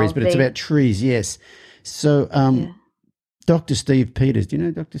stories, but it's about trees. Yes. So, Dr. Steve Peters. Do you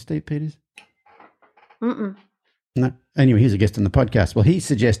know Dr. Steve Peters? Mm-mm. No. Anyway, he's a guest on the podcast. Well, he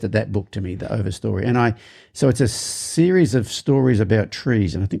suggested that book to me, The Overstory. So it's a series of stories about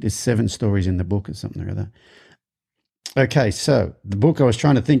trees, and I think there's 7 stories in the book or something or other. Okay, so the book I was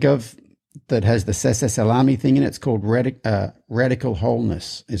trying to think of that has the Sasa Salami thing in it, it's called Radical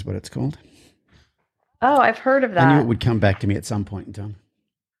Wholeness is what it's called. Oh, I've heard of that. I knew it would come back to me at some point in time.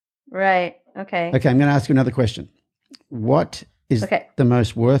 Right. Okay. Okay, I'm going to ask you another question. What is the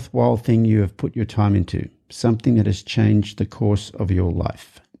most worthwhile thing you have put your time into? Something that has changed the course of your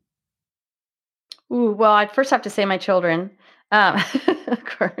life? Ooh, well, I'd first have to say my children, of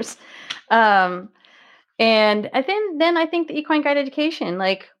course. And I think the equine guide education,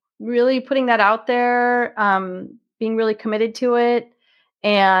 like really putting that out there, being really committed to it,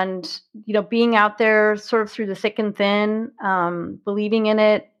 and, being out there sort of through the thick and thin, believing in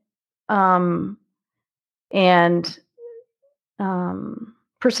it, and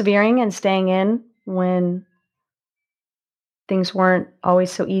persevering and staying in when things weren't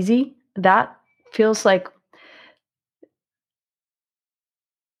always so easy. That feels like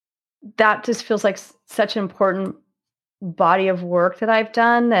such an important body of work that I've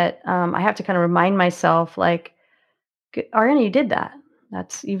done that I have to kind of remind myself, like, Ariana, you did that.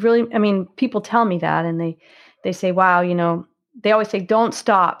 People tell me that, and they say, wow, they always say, don't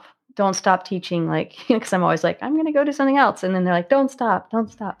stop teaching. Like, cause I'm always like, I'm going to go do something else. And then they're like, don't stop.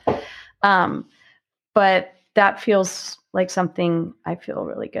 But that feels like something I feel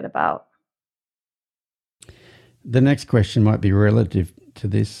really good about. The next question might be relative to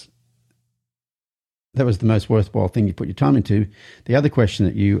this. That was the most worthwhile thing you put your time into. The other question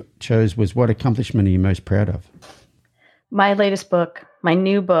that you chose was, what accomplishment are you most proud of? My latest book, my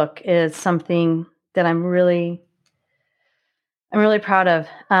new book, is something that I'm really proud of.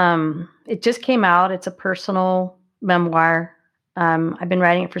 It just came out. It's a personal memoir. I've been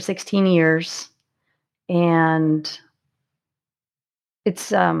writing it for 16 years, and it's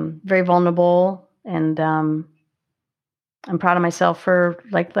very vulnerable, and I'm proud of myself for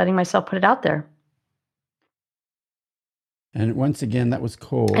letting myself put it out there. And once again, that was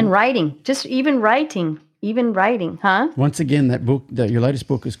called... And writing, even writing, huh? Once again, your latest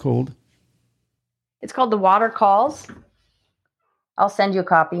book is called... It's called The Water Calls. I'll send you a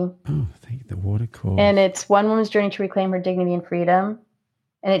copy. Oh, thank you. The Water Calls. And it's one woman's journey to reclaim her dignity and freedom.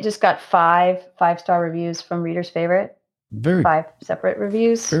 And it just got 5-star reviews from Reader's Favorite. 5 separate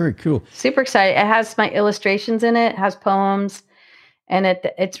reviews. Very cool. Super excited. It has my illustrations in it. It has poems. And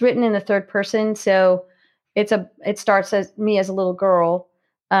it's written in the third person. So it starts as me as a little girl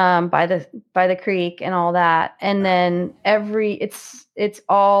by the creek and all that. And then it's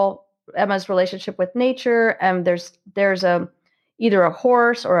all Emma's relationship with nature. And there's either a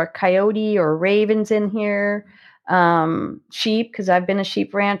horse or a coyote or ravens in here. Sheep, because I've been a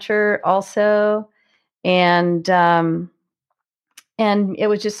sheep rancher also. And it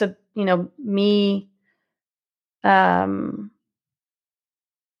was just me.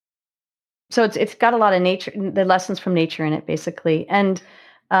 So it's got a lot of nature, the lessons from nature in it, basically. And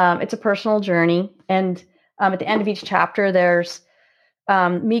it's a personal journey. And at the end of each chapter, there's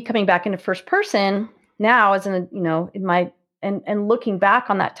me coming back into first person now as in my, and looking back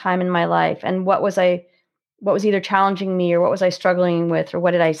on that time in my life and what was either challenging me or what was I struggling with, or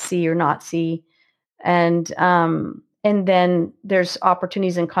what did I see or not see. And then there's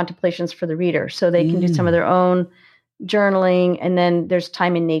opportunities and contemplations for the reader, so they can do some of their own journaling. And then there's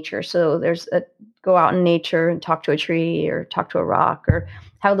time in nature. So there's go out in nature and talk to a tree or talk to a rock or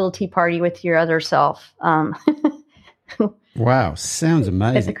have a little tea party with your other self. Wow. Sounds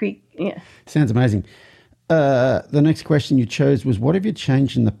amazing. At the creek. Yeah. Sounds amazing. The next question you chose was, what have you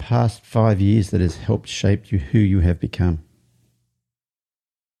changed in the past 5 years that has helped shape you who you have become?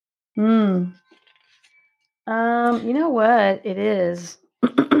 You know what it is?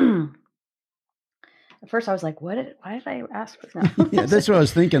 At first I was like, why did I ask for that? Yeah, that's what I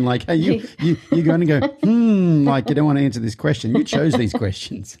was thinking. Like, hey, you're going to go, like you don't want to answer this question. You chose these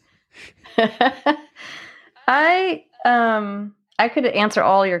questions. I could answer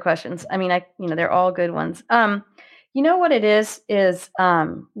all your questions. I mean, they're all good ones. You know what it is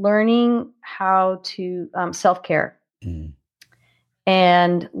learning how to self-care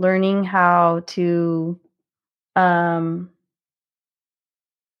and learning how to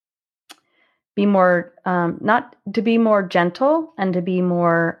be more, not to be more gentle and to be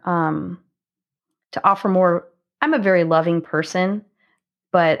more, to offer more. I'm a very loving person,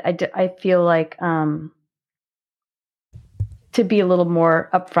 but I feel like to be a little more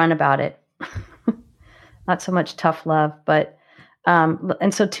upfront about it. Not so much tough love, but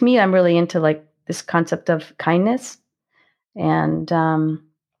and so to me, I'm really into like this concept of kindness, and then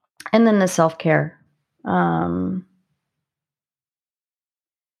the self-care. Um,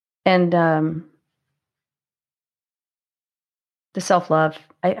 and the self-love.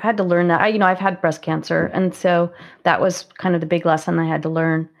 I had to learn that. I've had breast cancer, and so that was kind of the big lesson I had to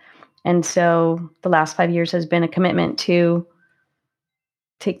learn. And so the last 5 years has been a commitment to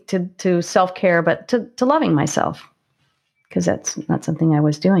self-care, but to loving myself, because that's not something I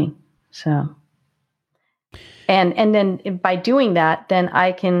was doing. So, and then by doing that, then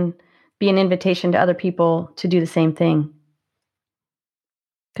I can be an invitation to other people to do the same thing.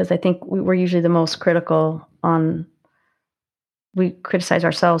 Because I think we're usually the most critical we criticize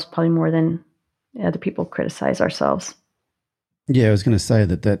ourselves probably more than other people criticize ourselves. Yeah, I was going to say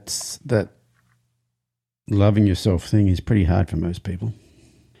that loving yourself thing is pretty hard for most people.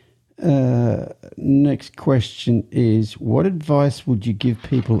 Next question is, what advice would you give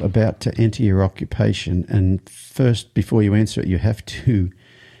people about to enter your occupation? And first, before you answer it, you have to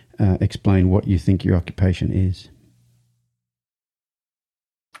explain what you think your occupation is.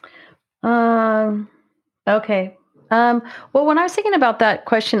 Okay. Well, when I was thinking about that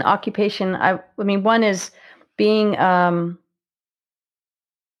question, occupation, I mean, one is being,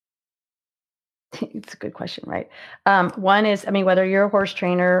 it's a good question, right? One is, I mean, whether you're a horse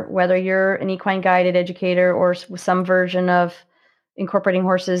trainer, whether you're an equine guided educator, or some version of incorporating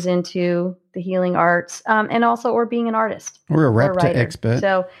horses into the healing arts, and also, or being an artist or a raptor writer. expert.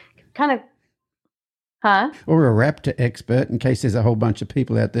 So kind of, huh? Or a raptor expert, in case there's a whole bunch of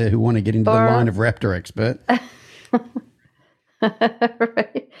people out there who want to get into the line of raptor expert.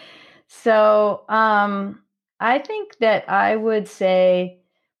 Right. So I think that I would say,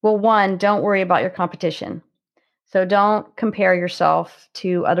 well, one, don't worry about your competition. So don't compare yourself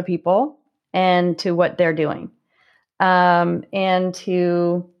to other people and to what they're doing. And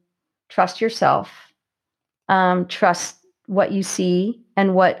to trust yourself, trust what you see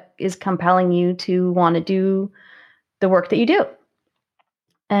and what is compelling you to want to do the work that you do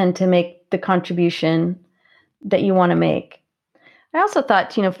and to make the contribution that you want to make. I also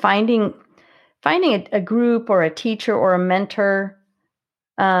thought, finding a group or a teacher or a mentor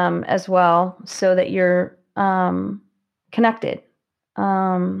as well, so that you're connected.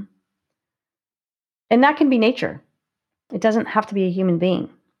 And that can be nature. It doesn't have to be a human being,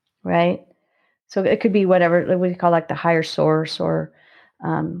 right? So it could be whatever we call like the higher source, or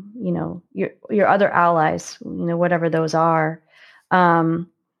your other allies, whatever those are.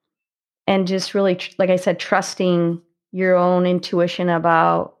 And just really, like I said, trusting your own intuition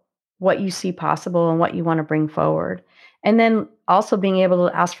about what you see possible and what you want to bring forward. And then also being able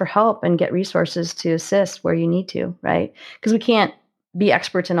to ask for help and get resources to assist where you need to, right? Because we can't be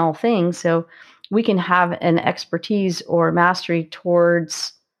experts in all things. So we can have an expertise or mastery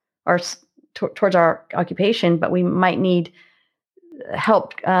towards our occupation, but we might need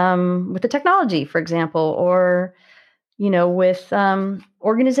help with the technology, for example, or with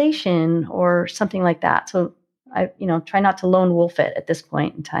organization or something like that. So I try not to lone wolf it at this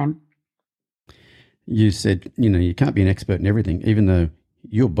point in time. You said, you can't be an expert in everything, even though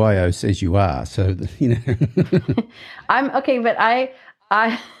your bio says you are. So, I'm okay, but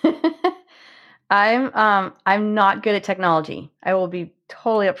I'm not good at technology. I will be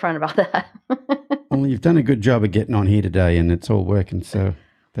totally upfront about that. Well, you've done a good job of getting on here today, and it's all working. So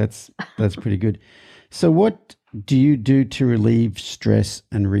that's pretty good. So what do you do to relieve stress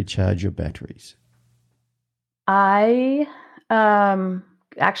and recharge your batteries? I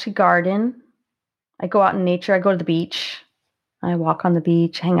actually garden. I go out in nature. I go to the beach. I walk on the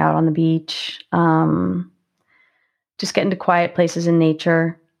beach, hang out on the beach, just get into quiet places in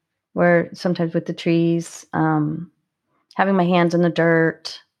nature, where sometimes with the trees, having my hands in the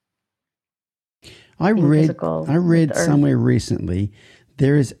dirt. I read somewhere recently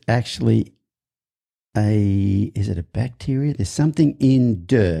there is actually is it a bacteria? There's something in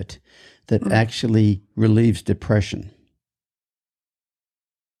dirt that actually relieves depression.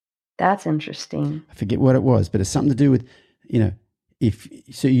 That's interesting. I forget what it was, but it's something to do with, you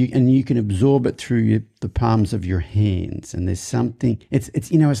can absorb it through the palms of your hands. And there's something,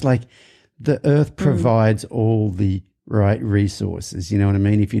 it's like the earth provides all the right resources. You know what I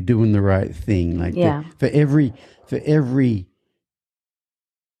mean? If you're doing the right thing, for every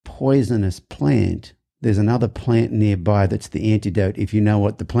poisonous plant, there's another plant nearby that's the antidote if you know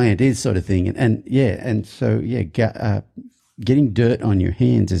what the plant is, sort of thing. Getting dirt on your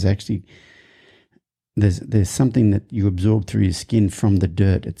hands is actually there's something that you absorb through your skin from the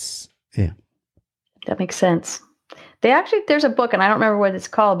dirt. That makes sense. There's a book, and I don't remember what it's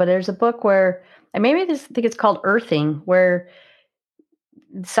called, but there's a book where, and maybe I think it's called Earthing, where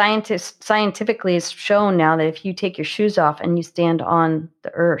scientifically it's shown now that if you take your shoes off and you stand on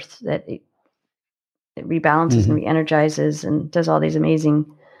the earth, that It rebalances and re-energizes and does all these amazing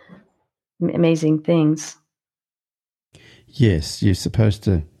things. Yes, you're supposed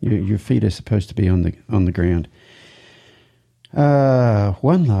to. Your feet are supposed to be on the ground.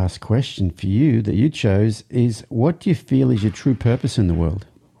 One last question for you that you chose is: what do you feel is your true purpose in the world?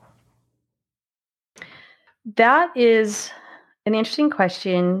 That is an interesting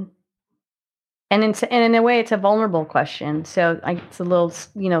question, and in a way, it's a vulnerable question. So it's a little,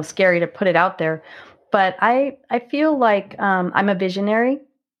 scary to put it out there. But I feel like I'm a visionary.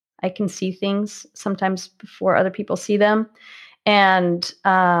 I can see things sometimes before other people see them, and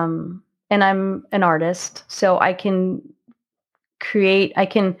I'm an artist, so I can create.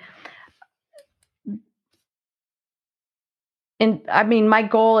 My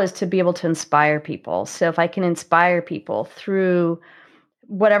goal is to be able to inspire people. So if I can inspire people through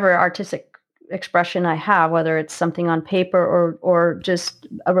whatever artistic expression I have, whether it's something on paper or just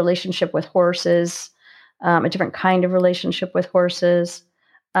a relationship with horses, a different kind of relationship with horses.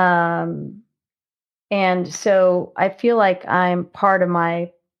 And so I feel like I'm part of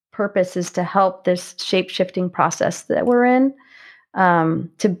my purpose is to help this shape-shifting process that we're in,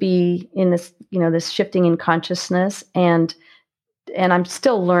 to be in this, this shifting in consciousness, and I'm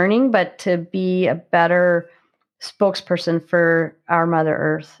still learning, but to be a better spokesperson for our Mother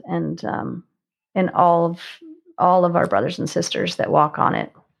Earth and all of our brothers and sisters that walk on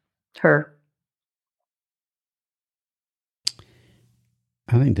it, her.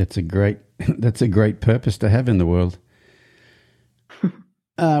 I think that's a great purpose to have in the world.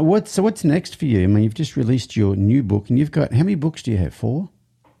 What's next for you? I mean, you've just released your new book, and you've got, how many books do you have? 4?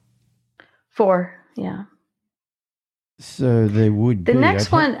 4, yeah. So there would be... The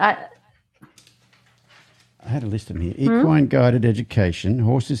next one... I had a list of them here. Equine Guided Education,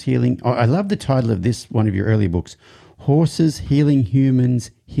 Horses Healing... Oh, I love the title of this, one of your early books. Horses Healing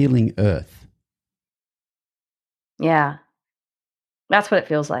Humans, Healing Earth. Yeah. That's what it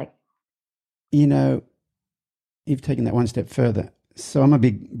feels like. You've taken that one step further. So I'm a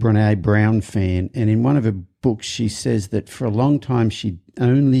big Brené Brown fan, and in one of her books she says that for a long time she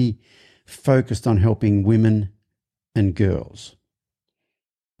only focused on helping women and girls.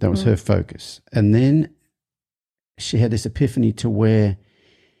 That was her focus. And then she had this epiphany to where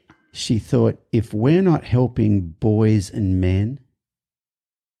she thought, if we're not helping boys and men,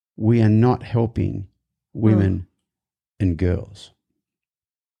 we are not helping women and girls.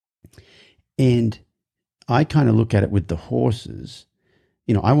 And I kind of look at it with the horses.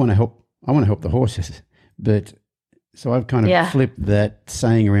 I want to help the horses, but so I've kind of flipped that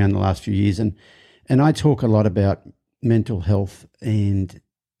saying around the last few years, and I talk a lot about mental health and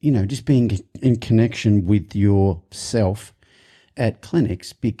just being in connection with yourself at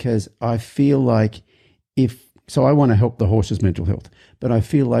clinics, because I feel like I want to help the horses' mental health, but I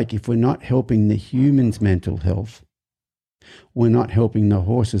feel like if we're not helping the humans' mental health, we're not helping the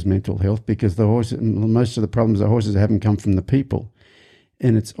horses' mental health, because most of the problems the horses are having come from the people.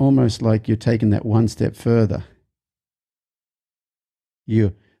 And it's almost like you're taking that one step further.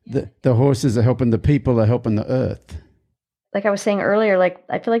 The horses are helping the people, are helping the earth. Like I was saying earlier,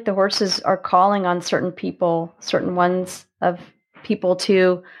 I feel like the horses are calling on certain people, certain ones of people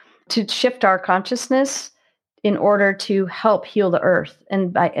to shift our consciousness in order to help heal the earth.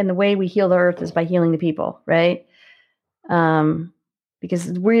 And the way we heal the earth is by healing the people, right?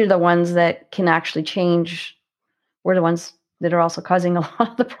 Because we're the ones that can actually change. We're the ones that are also causing a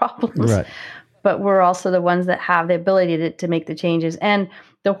lot of the problems, right? But we're also the ones that have the ability to make the changes. And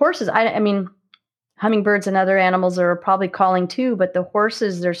the horses, I mean, hummingbirds and other animals are probably calling too, but the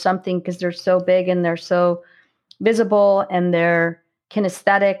horses, there's something, because they're so big and they're so visible and they're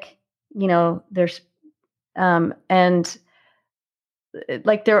kinesthetic, there's, and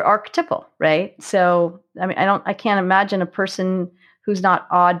they're archetypal, right? So, I mean, I can't imagine a person who's not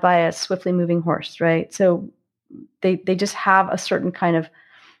awed by a swiftly moving horse, right? So they just have a certain kind of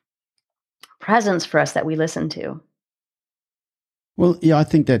presence for us that we listen to. Well, yeah, I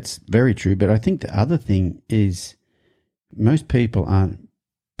think that's very true. But I think the other thing is most people aren't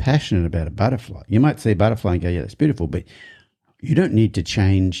passionate about a butterfly. You might see a butterfly and go, yeah, that's beautiful, but you don't need to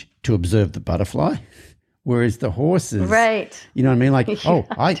change to observe the butterfly. Whereas the horses, right? You know what I mean? Like,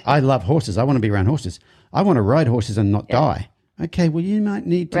 I love horses. I want to be around horses. I want to ride horses and not die. Okay, well, you might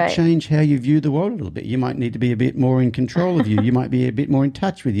need to change how you view the world a little bit. You might need to be a bit more in control of you. You might be a bit more in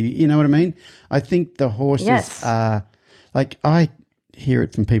touch with you. You know what I mean? I think the horses are, like, I hear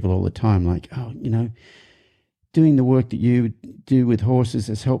it from people all the time, like, oh, doing the work that you do with horses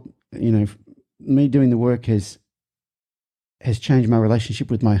has helped, me doing the work has changed my relationship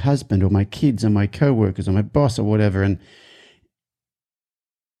with my husband or my kids or my co-workers or my boss or whatever. And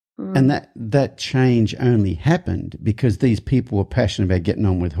And that change only happened because these people were passionate about getting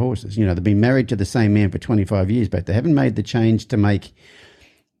on with horses. You know, they've been married to the same man for 25 years, but they haven't made the change to make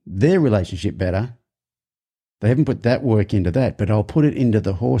their relationship better. They haven't put that work into that, but I'll put it into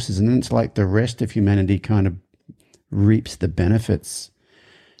the horses. And then it's like the rest of humanity kind of reaps the benefits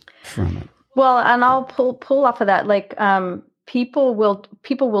from it. Well, and I'll pull off of that. Like, people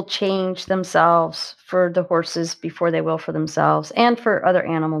will change themselves for the horses before they will for themselves, and for other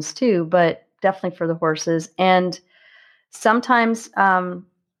animals too, but definitely for the horses. And sometimes I'll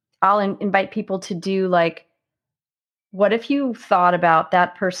invite people to do, like, what if you thought about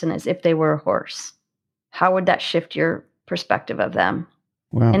that person as if they were a horse? How would that shift your perspective of them?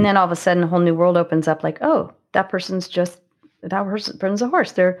 Wow. And then all of a sudden a whole new world opens up, like, oh, that person's a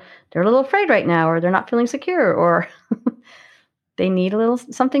horse. They're a little afraid right now, or they're not feeling secure, or they need a little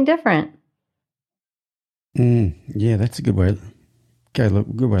something different. Yeah, that's a good way. Good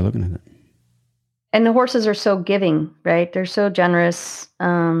way of looking at it. And the horses are so giving, right? They're so generous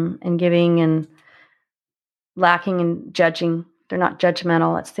and giving, and lacking in judging. They're not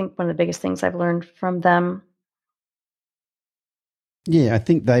judgmental. That's, I think, one of the biggest things I've learned from them. Yeah, I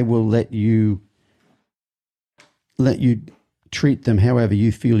think they will let you treat them however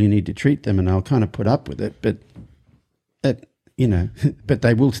you feel you need to treat them, and they'll kind of put up with it. But but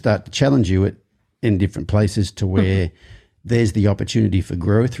they will start to challenge you in different places to where there's the opportunity for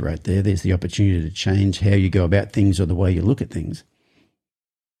growth right there. There's the opportunity to change how you go about things or the way you look at things.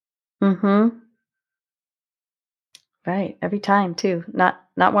 Mm-hmm. Right. Every time too. Not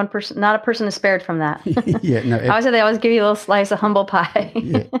one person, not a person is spared from that. Yeah. No. I always say they always give you a little slice of humble pie.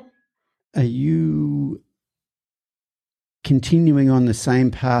 Yeah. Are you continuing on the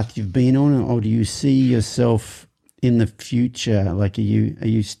same path you've been on, or do you see yourself in the future? Like, are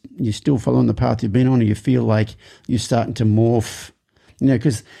you still following the path you've been on, or you feel like you're starting to morph? You know,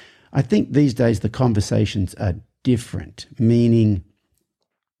 because I think these days the conversations are different, meaning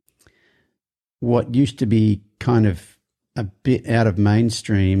what used to be kind of a bit out of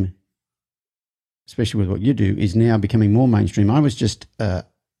mainstream, especially with what you do, is now becoming more mainstream. I was just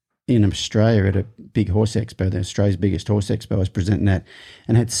in Australia at a big horse expo, Australia's biggest horse expo. I was presenting that,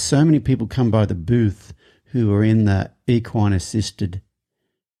 and had so many people come by the booth who were in the equine-assisted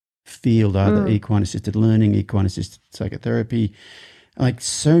field, either equine-assisted learning, equine-assisted psychotherapy, like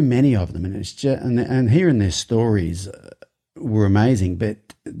so many of them. And it's just, and hearing their stories were amazing, but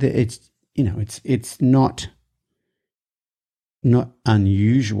it's, you know, it's not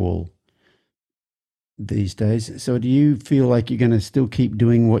unusual these days. So do you feel like you're going to still keep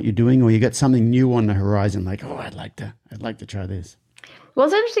doing what you're doing, or you got something new on the horizon? Like, oh, I'd like to try this. Well,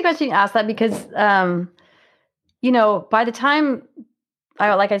 it's interesting that you asked that, because, by the time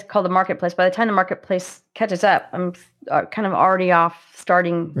I call the marketplace, by the time the marketplace catches up, I'm kind of already off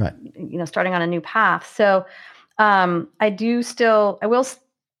starting, right. Starting on a new path. So, I will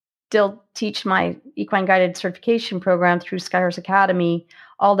still teach my equine guided certification program through Skyhorse Academy,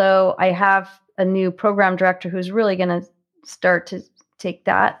 although I have a new program director who's really going to start to take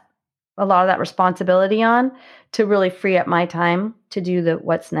a lot of that responsibility on, to really free up my time to do the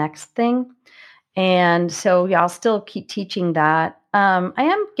what's next thing. And so, yeah, I'll still keep teaching that. I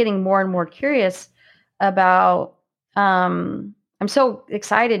am getting more and more curious about, I'm so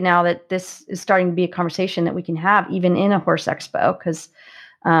excited now that this is starting to be a conversation that we can have even in a horse expo, because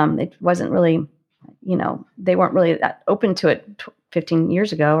it wasn't really, they weren't really that open to it 15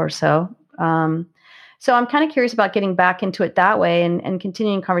 years ago or so. So I'm kind of curious about getting back into it that way, and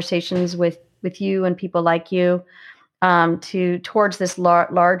continuing conversations with you and people like you, towards this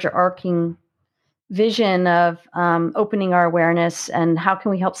larger arcing vision of opening our awareness, and how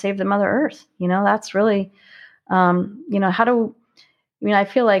can we help save the Mother Earth? That's really, I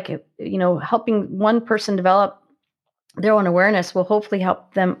feel like, helping one person develop their own awareness will hopefully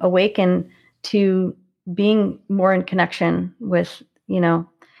help them awaken to being more in connection with,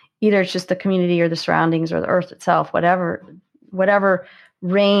 either it's just the community or the surroundings or the earth itself, whatever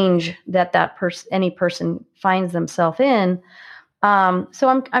range that any person finds themselves in.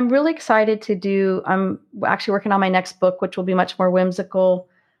 So I'm really excited I'm actually working on my next book, which will be much more whimsical,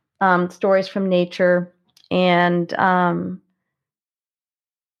 stories from nature, and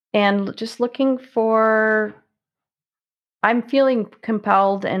just looking for, I'm feeling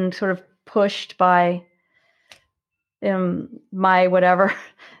compelled and sort of pushed by my whatever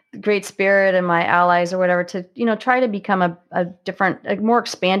great spirit and my allies or whatever to, try to become a more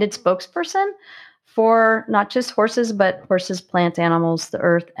expanded spokesperson for not just horses, but horses, plants, animals, the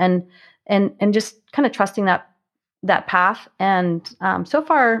earth, and just kind of trusting that path. And so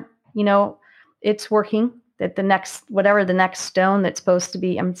far, it's working. that whatever the next stone I'm supposed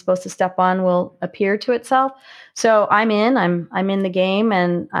to step on will appear to itself. So I'm in the game,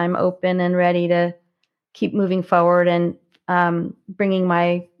 and I'm open and ready to keep moving forward and bringing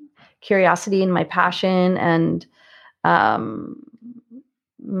my curiosity and my passion and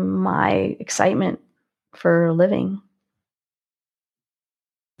my excitement for living.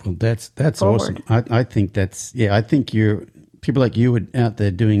 Well, that's forward. awesome. I think I think people like you are out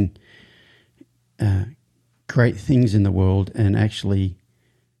there doing great things in the world and actually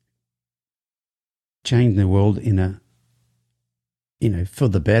changing the world for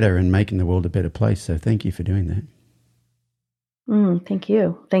the better and making the world a better place. So thank you for doing that. Thank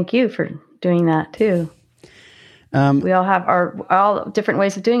you. Thank you for doing that too. We all have all different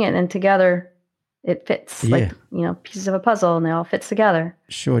ways of doing it, and together it fits like, pieces of a puzzle, and they all fits together.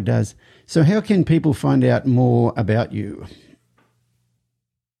 Sure does. So how can people find out more about you?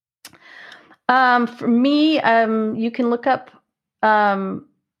 For me, you can look up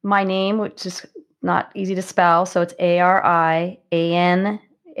my name, which is not easy to spell. So it's Ariana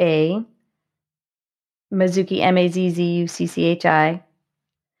Mazzucchi,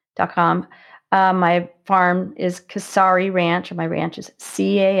 Mazzucchi.com. My farm is Casari Ranch, and my ranch is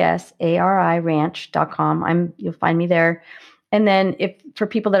CASARI Ranch.com. You'll find me there. And then for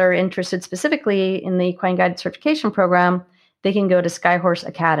people that are interested specifically in the Equine Guided Certification Program, they can go to Skyhorse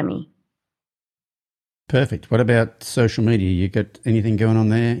Academy. Perfect. What about social media? You got anything going on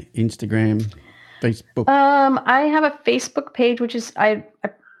there? Instagram, Facebook? I have a Facebook page, which is they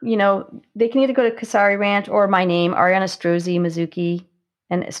can either go to Casari Ranch or my name, Ariana Strozzi Mazzucchi,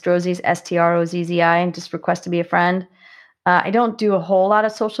 and Strozzi is Strozzi, and just request to be a friend. I don't do a whole lot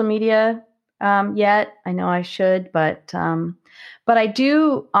of social media yet. I know I should, but I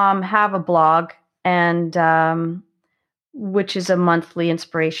do have a blog, and which is a monthly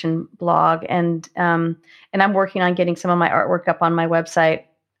inspiration blog, and I'm working on getting some of my artwork up on my website,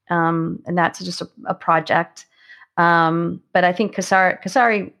 and that's just a project. But I think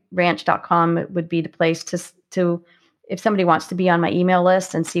CasariRanch.com would be the place to if somebody wants to be on my email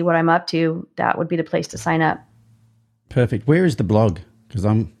list and see what I'm up to, that would be the place to sign up. Perfect. Where is the blog? Because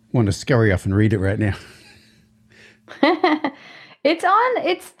I want to scurry off and read it right now. It's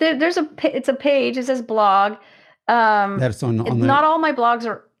a page. It says blog. That's on not all my blogs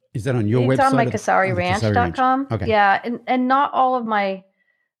are. Is that on your website? It's on my CasariRanch.com. Okay. Yeah, and not all of my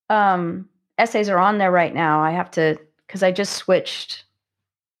essays are on there right now. I have to, because I just switched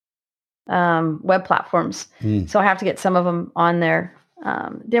web platforms, so I have to get some of them on there.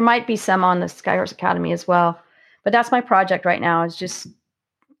 There might be some on the Skyhorse Academy as well, but that's my project right now, is just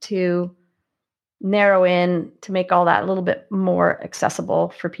to narrow in to make all that a little bit more accessible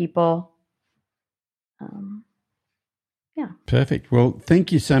for people. Yeah. Perfect. Well,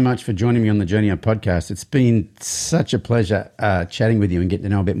 thank you so much for joining me on the Journey On podcast. It's been such a pleasure chatting with you and getting to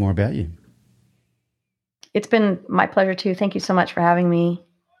know a bit more about you. It's been my pleasure too. Thank you so much for having me.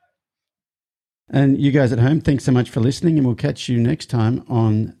 And you guys at home, thanks so much for listening, and we'll catch you next time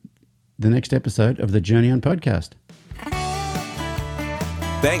on the next episode of the Journey On podcast.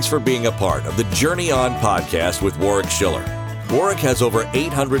 Thanks for being a part of the Journey On podcast with Warwick Schiller. Warwick has over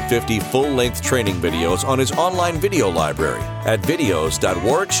 850 full-length training videos on his online video library at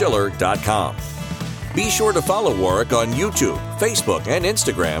videos.warwickschiller.com. Be sure to follow Warwick on YouTube, Facebook, and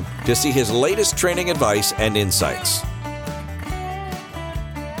Instagram to see his latest training advice and insights.